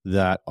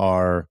that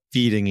are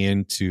feeding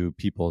into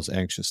people's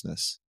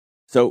anxiousness?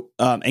 So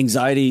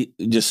anxiety,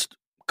 just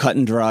cut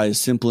and dry, is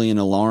simply an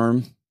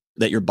alarm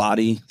that your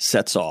body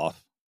sets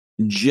off.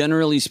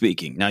 Generally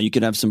speaking, now you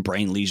could have some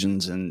brain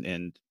lesions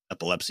and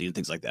epilepsy and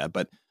things like that,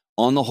 but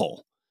on the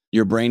whole,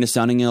 your brain is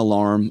sounding an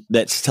alarm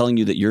that's telling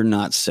you that you're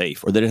not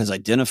safe, or that it has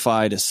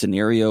identified a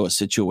scenario, a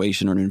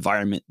situation, or an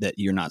environment that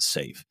you're not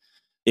safe.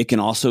 It can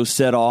also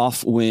set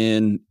off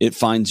when it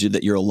finds you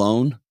that you're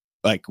alone.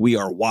 Like, we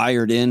are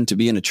wired in to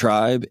be in a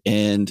tribe,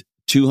 and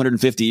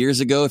 250 years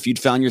ago, if you'd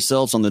found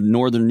yourselves on the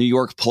northern New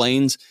York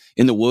plains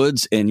in the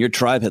woods and your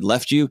tribe had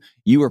left you,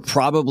 you were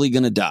probably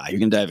going to die. You're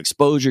going to die of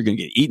exposure. You're going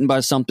to get eaten by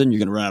something. You're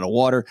going to run out of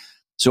water.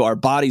 So our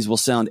bodies will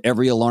sound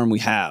every alarm we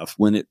have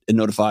when it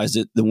notifies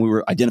it that we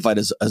were identified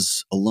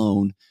as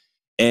alone.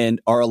 And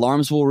our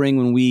alarms will ring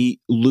when we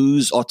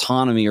lose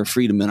autonomy or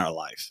freedom in our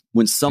life,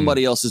 when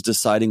somebody else is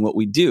deciding what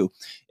we do.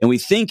 And we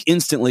think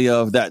instantly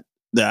of that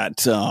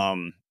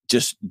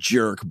just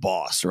jerk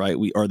boss, right?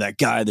 Or that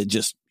guy that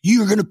just,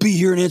 you're going to be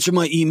here and answer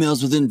my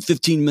emails within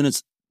 15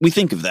 minutes. We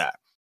think of that.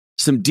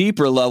 Some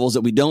deeper levels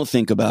that we don't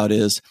think about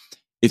is,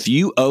 if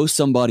you owe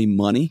somebody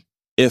money,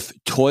 if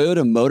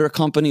Toyota Motor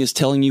Company is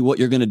telling you what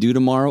you're going to do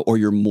tomorrow, or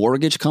your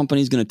mortgage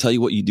company is going to tell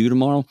you what you do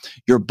tomorrow,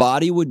 your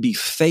body would be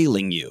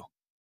failing you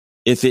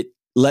if it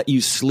let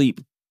you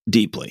sleep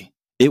deeply.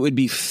 It would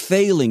be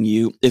failing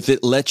you if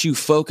it let you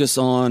focus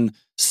on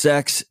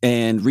sex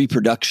and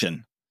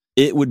reproduction.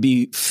 It would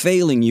be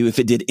failing you if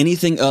it did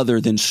anything other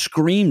than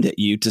screamed at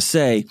you to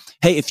say,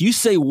 hey, if you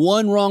say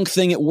one wrong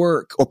thing at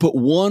work or put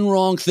one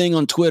wrong thing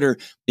on Twitter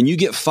and you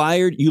get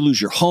fired, you lose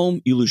your home,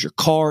 you lose your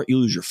car, you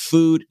lose your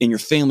food, and your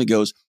family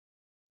goes.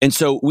 And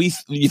so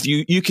if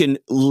you can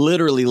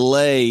literally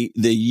lay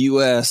the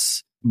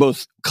U.S.,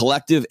 both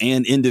collective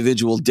and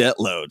individual debt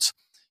loads,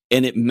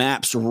 and it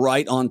maps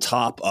right on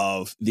top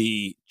of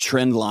the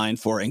trend line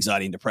for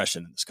anxiety and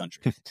depression in this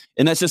country.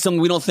 And that's just something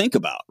we don't think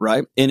about,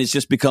 right? And it's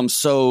just become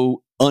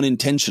so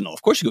unintentional.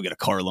 Of course you go get a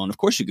car loan. Of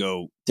course you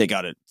go take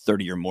out a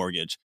 30-year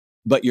mortgage.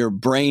 But your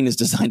brain is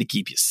designed to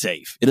keep you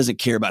safe. It doesn't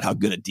care about how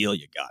good a deal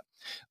you got.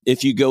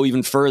 If you go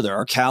even further,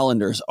 our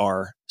calendars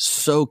are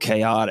so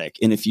chaotic.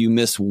 And if you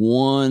miss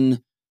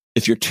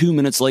if you're 2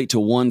 minutes late to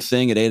one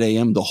thing at 8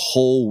 a.m., the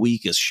whole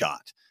week is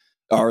shot.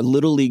 Our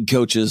little league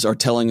coaches are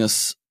telling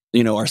us,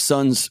 our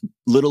son's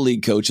little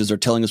league coaches are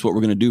telling us what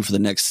we're going to do for the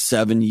next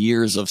 7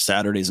 years of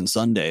Saturdays and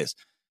Sundays,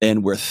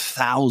 and where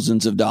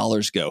thousands of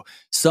dollars go.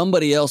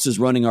 Somebody else is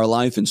running our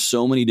life in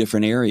so many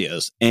different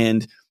areas.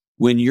 And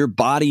when your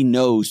body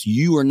knows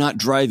you are not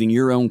driving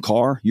your own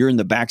car, you're in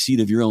the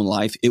backseat of your own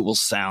life, it will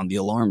sound the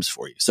alarms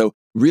for you. So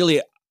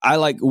really, I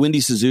like Wendy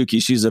Suzuki.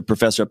 She's a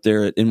professor up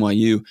there at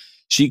NYU.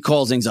 She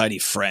calls anxiety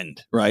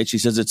friend, right? She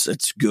says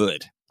it's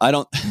good. I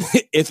don't,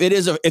 if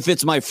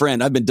it's my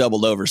friend, I've been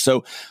doubled over.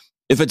 So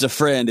if it's a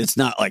friend, it's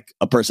not like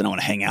a person I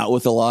want to hang out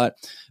with a lot.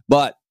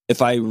 But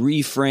if I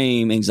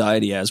reframe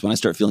anxiety as when I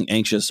start feeling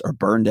anxious or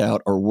burned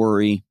out or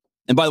worry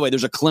And by the way,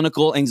 there's a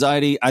clinical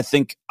anxiety. I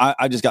think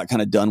I just got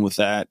kind of done with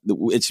that.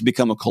 It's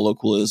become a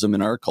colloquialism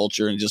in our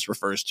culture and it just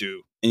refers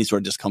to any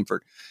sort of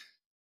discomfort.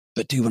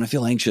 But dude, when I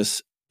feel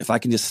anxious, if I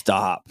can just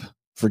stop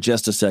for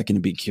just a second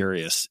and be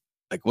curious,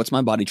 like what's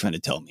my body trying to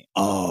tell me?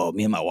 Oh,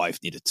 me and my wife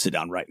need to sit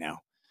down right now.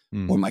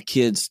 Or my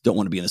kids don't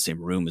want to be in the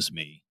same room as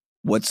me.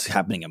 What's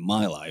happening in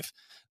my life?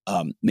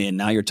 Man,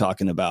 now you're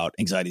talking about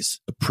anxiety's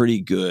a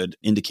pretty good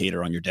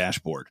indicator on your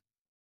dashboard.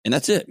 And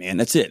that's it, man.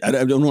 That's it. I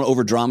don't want to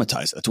over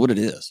dramatize it. That's what it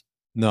is.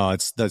 No,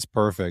 that's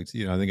perfect.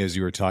 I think as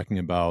you were talking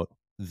about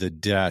the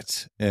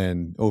debt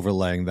and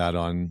overlaying that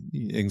on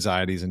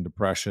anxieties and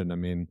depression, I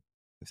mean,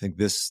 I think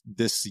this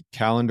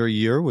calendar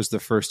year was the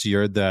first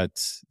year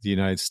that the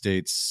United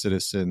States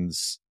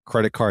citizens'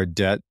 credit card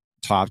debt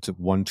topped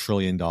 $1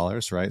 trillion,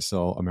 right?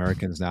 So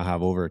Americans now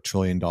have over $1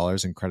 trillion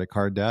in credit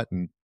card debt.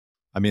 And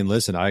I mean,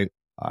 listen, I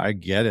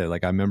get it.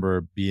 Like I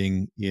remember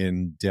being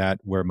in debt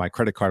where my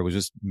credit card was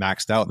just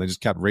maxed out and they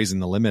just kept raising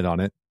the limit on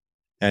it.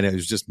 And it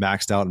was just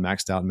maxed out and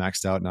maxed out and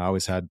maxed out. And I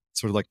always had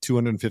sort of like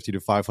 $250 to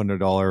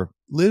 $500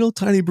 little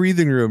tiny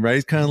breathing room, right?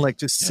 It's kind of like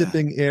just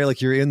sipping air,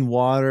 like you're in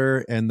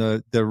water and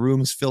the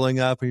room's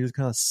filling up and you're just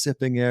kind of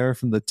sipping air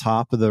from the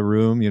top of the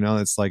room.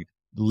 It's like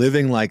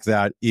living like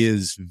that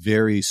is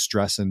very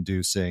stress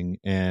inducing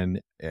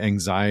and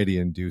anxiety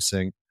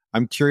inducing.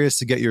 I'm curious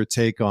to get your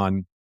take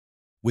on,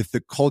 with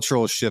the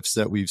cultural shifts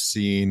that we've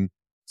seen,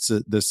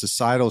 the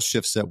societal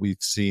shifts that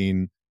we've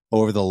seen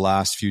over the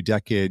last few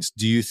decades,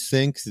 do you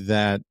think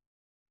that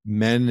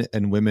men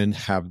and women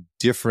have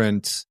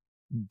different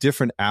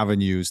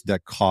avenues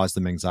that cause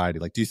them anxiety?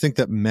 Like, do you think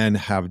that men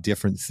have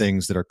different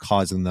things that are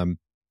causing them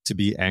to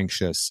be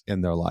anxious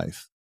in their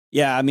life?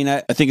 Yeah, I mean,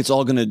 I think it's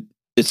all going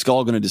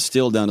to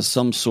distill down to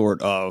some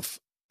sort of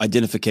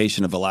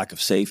identification of a lack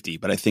of safety,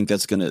 but I think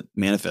that's going to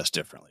manifest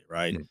differently,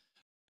 right? Mm-hmm.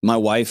 My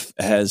wife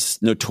has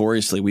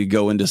notoriously, we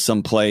go into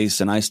some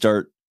place and I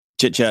start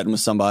chit-chatting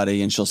with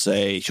somebody and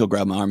she'll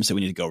grab my arm and say,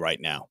 we need to go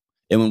right now.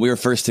 And when we were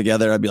first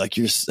together, I'd be like,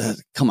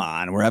 come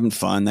on, we're having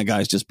fun. That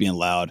guy's just being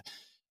loud.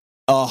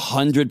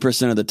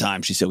 100% of the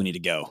time she said, we need to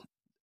go.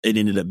 It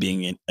ended up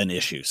being an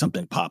issue.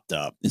 Something popped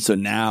up. And so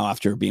now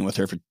after being with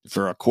her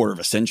for a quarter of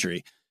a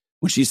century,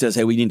 when she says,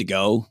 hey, we need to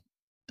go,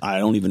 I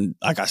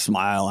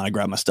smile and I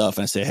grab my stuff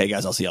and I say, hey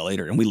guys, I'll see y'all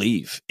later. And we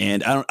leave.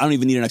 And I don't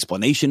even need an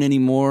explanation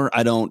anymore.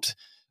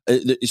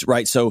 It's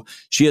right. So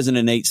she has an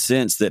innate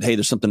sense that, hey,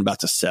 there's something about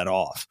to set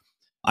off.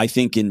 I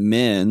think in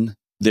men,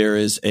 there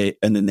is an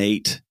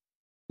innate,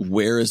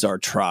 where is our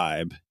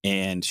tribe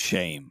and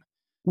shame?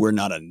 We're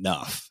not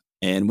enough.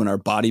 And when our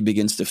body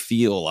begins to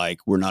feel like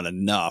we're not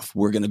enough,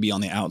 we're going to be on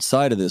the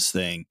outside of this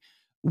thing.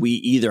 We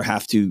either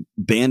have to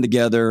band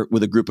together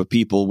with a group of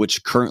people,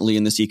 which currently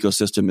in this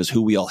ecosystem is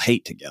who we all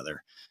hate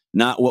together,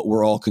 not what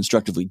we're all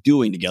constructively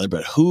doing together,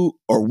 but who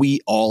are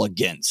we all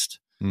against?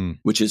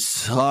 Which is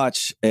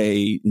such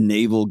a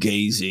navel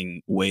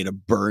gazing way to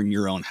burn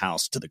your own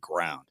house to the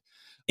ground.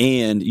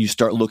 And you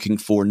start looking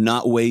for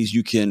not ways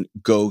you can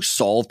go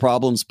solve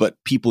problems, but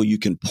people you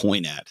can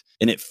point at.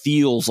 And it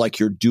feels like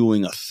you're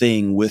doing a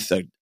thing with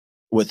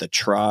a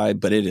tribe,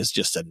 but it is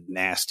just a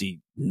nasty,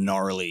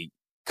 gnarly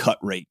cut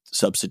rate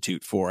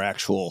substitute for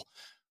actual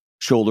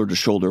shoulder to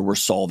shoulder. We're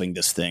solving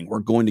this thing. We're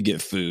going to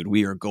get food.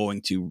 We are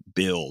going to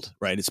build,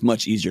 right? It's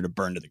much easier to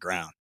burn to the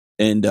ground.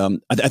 And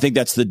I think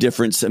that's the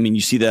difference. I mean,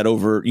 you've seen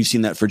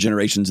that for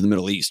generations in the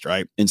Middle East,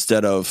 right?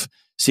 Instead of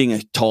seeing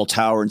a tall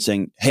tower and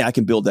saying, hey, I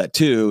can build that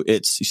too.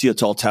 It's, you see a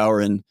tall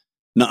tower and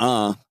you're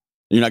not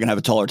going to have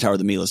a taller tower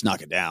than me. Let's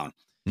knock it down.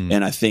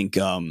 And I think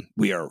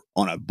we are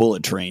on a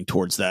bullet train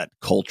towards that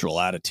cultural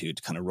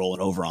attitude kind of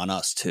rolling over on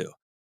us too.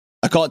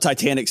 I call it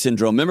Titanic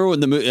syndrome. Remember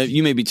when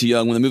you may be too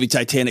young, when the movie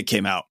Titanic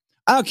came out?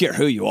 I don't care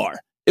who you are.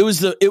 It was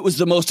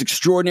the most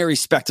extraordinary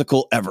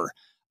spectacle ever.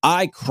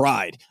 I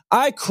cried.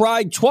 I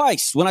cried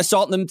twice when I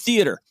saw it in the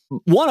theater.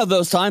 One of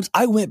those times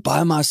I went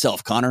by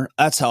myself, Connor.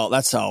 That's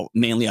how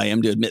manly I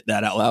am to admit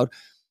that out loud.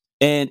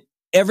 And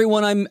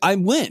everyone I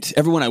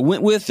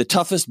went with, the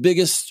toughest,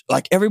 biggest,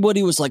 like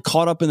everybody was like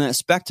caught up in that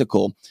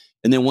spectacle.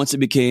 And then once it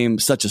became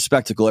such a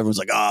spectacle, everyone's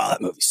like, oh,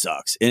 that movie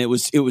sucks. And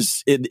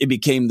it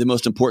became the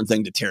most important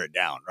thing to tear it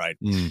down. Right.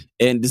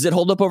 And does it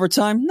hold up over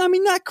time? I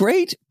mean, not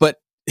great, but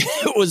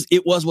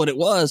it was what it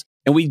was.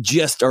 And we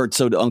just are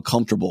so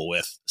uncomfortable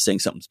with saying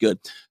something's good.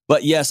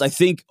 But yes, I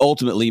think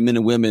ultimately men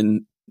and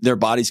women, their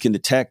bodies can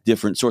detect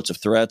different sorts of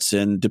threats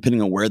and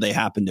depending on where they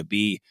happen to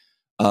be.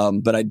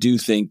 But I do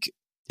think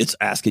it's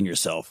asking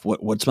yourself,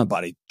 what's my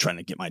body trying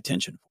to get my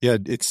attention? Yeah,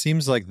 it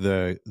seems like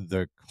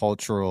the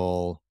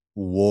cultural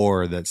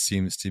war that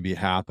seems to be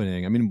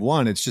happening. I mean,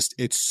 one,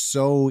 it's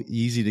so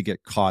easy to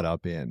get caught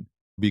up in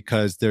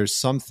because there's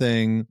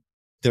something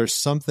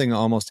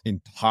almost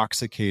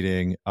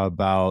intoxicating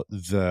about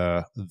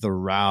the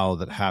row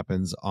that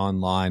happens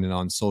online and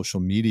on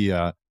social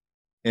media.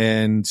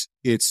 And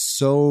it's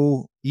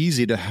so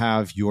easy to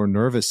have your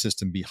nervous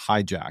system be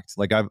hijacked.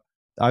 Like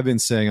I've been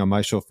saying on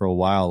my show for a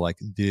while, like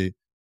the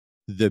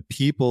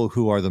people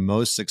who are the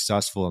most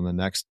successful in the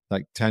next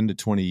like 10 to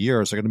 20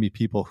 years are going to be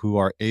people who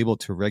are able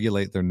to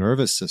regulate their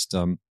nervous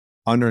system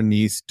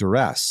underneath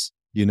duress,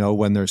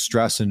 when there's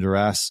stress and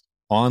duress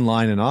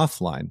online and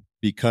offline,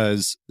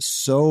 because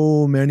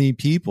so many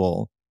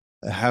people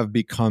have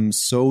become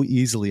so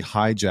easily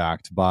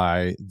hijacked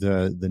by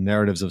the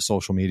narratives of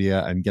social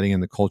media and getting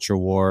into culture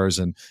wars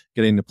and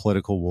getting into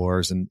political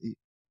wars. And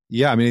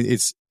yeah, I mean,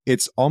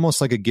 it's almost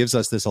like it gives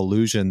us this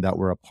illusion that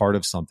we're a part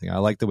of something. I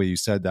like the way you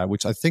said that,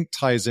 which I think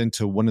ties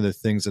into one of the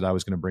things that I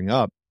was going to bring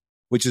up,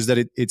 which is that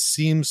it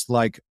seems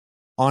like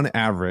on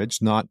average,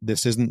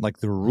 this isn't like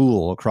the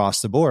rule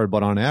across the board,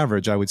 but on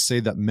average, I would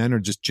say that men are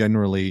just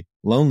generally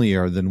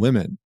lonelier than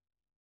women.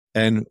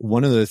 And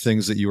one of the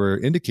things that you were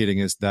indicating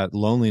is that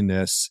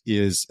loneliness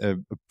is a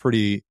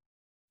pretty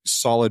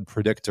solid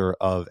predictor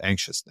of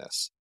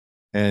anxiousness.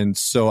 And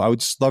so I would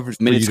just love for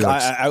you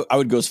to... I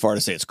would go as far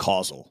to say it's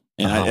causal.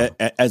 And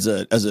as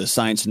a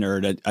science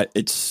nerd,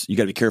 you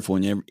got to be careful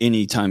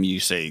anytime you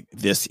say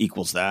this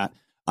equals that.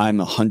 I'm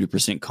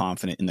 100%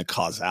 confident in the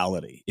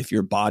causality. If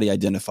your body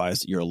identifies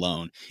that you're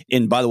alone.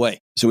 And by the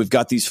way, so we've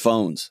got these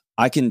phones.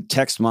 I can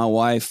text my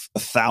wife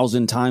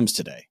 1,000 times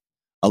today.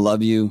 I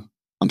love you.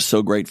 I'm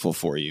so grateful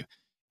for you.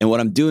 And what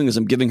I'm doing is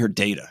I'm giving her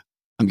data.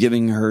 I'm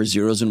giving her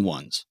zeros and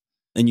ones.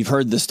 And you've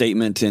heard the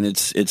statement, and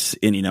it's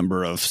any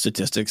number of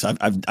statistics.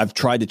 I've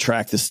tried to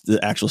track the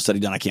actual study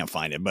done. I can't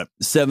find it, but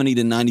 70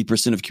 to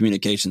 90% of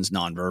communication is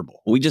nonverbal.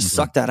 We just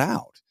suck that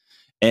out.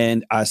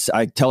 And I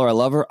tell her I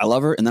love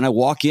her, and then I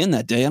walk in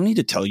that day. I don't need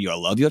to tell you I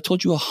love you. I've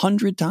told you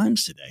 100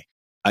 times today.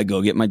 I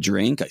go get my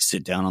drink. I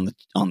sit down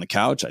on the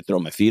couch. I throw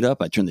my feet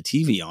up. I turn the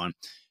TV on,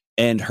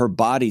 and her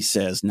body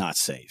says not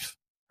safe.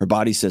 Her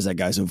body says that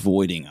guy's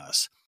avoiding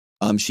us.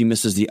 She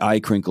misses the eye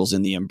crinkles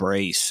and the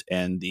embrace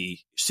and the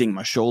seeing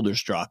my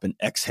shoulders drop and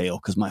exhale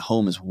because my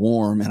home is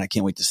warm and I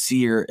can't wait to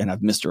see her. And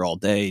I've missed her all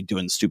day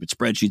doing stupid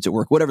spreadsheets at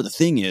work, whatever the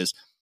thing is.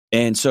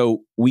 And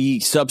so we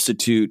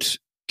substitute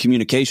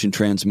communication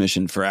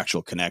transmission for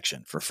actual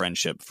connection, for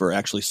friendship, for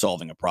actually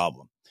solving a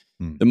problem.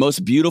 The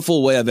most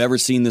beautiful way I've ever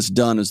seen this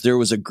done is there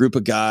was a group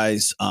of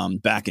guys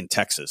back in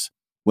Texas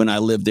when I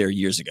lived there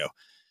years ago.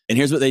 And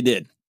here's what they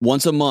did.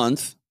 Once a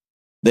month,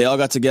 they all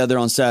got together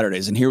on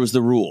Saturdays. And here was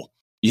the rule.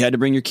 You had to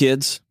bring your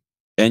kids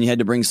and you had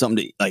to bring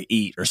something to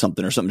eat or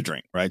something to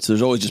drink, right? So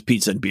there's always just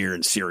pizza and beer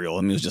and cereal.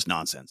 I mean, it was just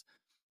nonsense.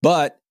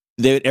 But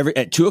they would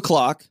at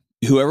 2:00,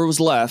 whoever was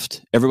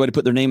left, everybody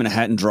put their name in a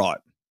hat and draw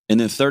it. And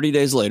then 30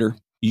 days later,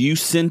 you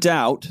sent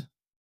out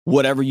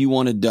whatever you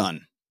wanted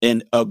done.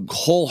 And a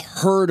whole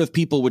herd of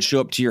people would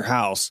show up to your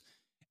house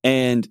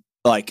and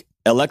like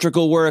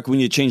electrical work. We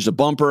need to change the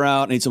bumper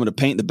out. I need someone to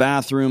paint the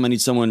bathroom. I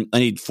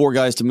need 4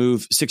 guys to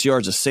move 6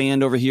 yards of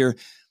sand over here.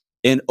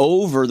 And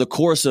over the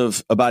course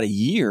of about a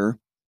year,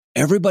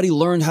 everybody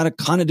learned how to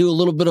kind of do a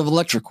little bit of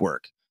electric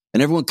work.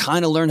 And everyone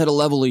kind of learned how to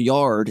level a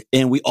yard.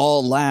 And we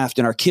all laughed.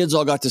 And our kids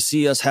all got to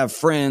see us have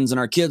friends. And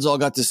our kids all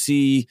got to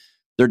see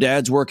their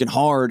dads working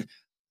hard.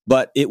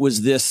 But it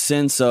was this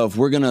sense of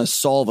we're going to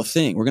solve a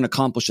thing. We're going to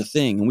accomplish a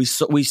thing. And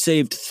we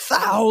saved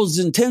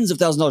tens of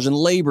thousands of dollars in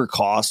labor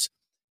costs.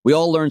 We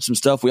all learned some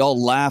stuff. We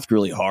all laughed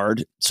really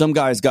hard. Some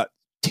guys got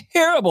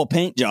terrible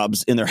paint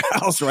jobs in their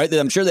house, right? That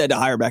I'm sure they had to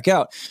hire back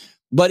out.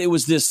 But it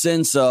was this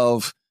sense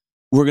of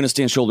we're going to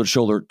stand shoulder to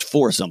shoulder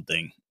for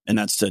something. And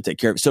that's to take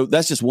care of it. So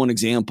that's just one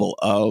example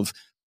of,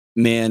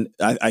 man,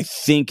 I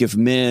think if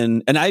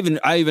men, and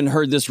I even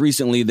heard this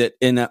recently that,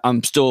 and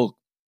I'm still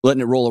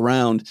letting it roll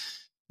around,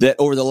 that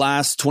over the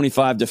last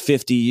 25 to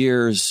 50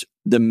 years,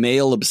 the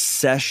male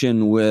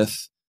obsession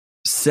with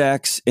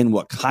sex and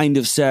what kind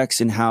of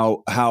sex and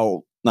how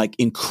like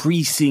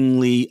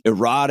increasingly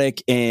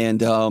erotic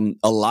and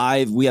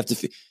alive we have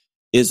to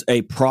is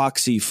a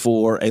proxy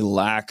for a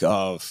lack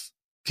of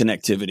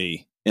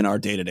connectivity in our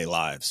day-to-day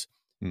lives.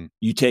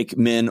 You take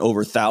men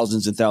over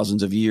thousands and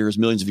thousands of years,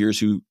 millions of years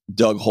who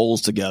dug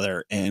holes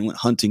together and went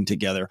hunting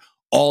together.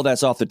 All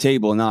that's off the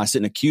table. And now I sit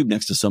in a cube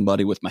next to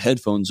somebody with my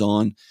headphones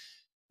on.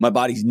 My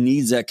body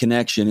needs that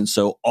connection. And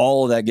so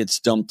all of that gets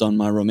dumped on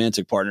my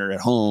romantic partner at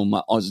home,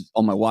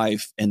 on my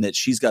wife, and that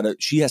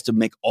she has to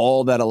make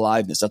all that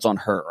aliveness. That's on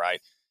her,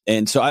 right?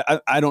 And so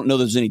I don't know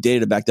there's any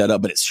data to back that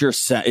up, but it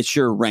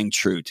sure rang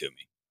true to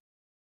me.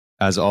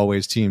 As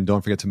always, team,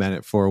 don't forget to man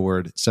it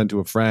forward, send to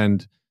a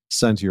friend,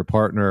 send to your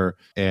partner,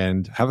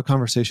 and have a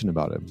conversation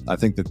about it. I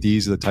think that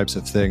these are the types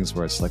of things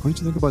where it's like, what did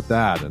you think about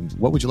that? And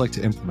what would you like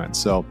to implement?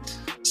 So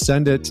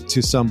send it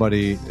to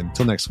somebody.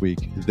 Until next week,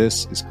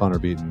 this is Connor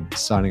Beaton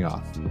signing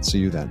off. See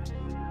you then.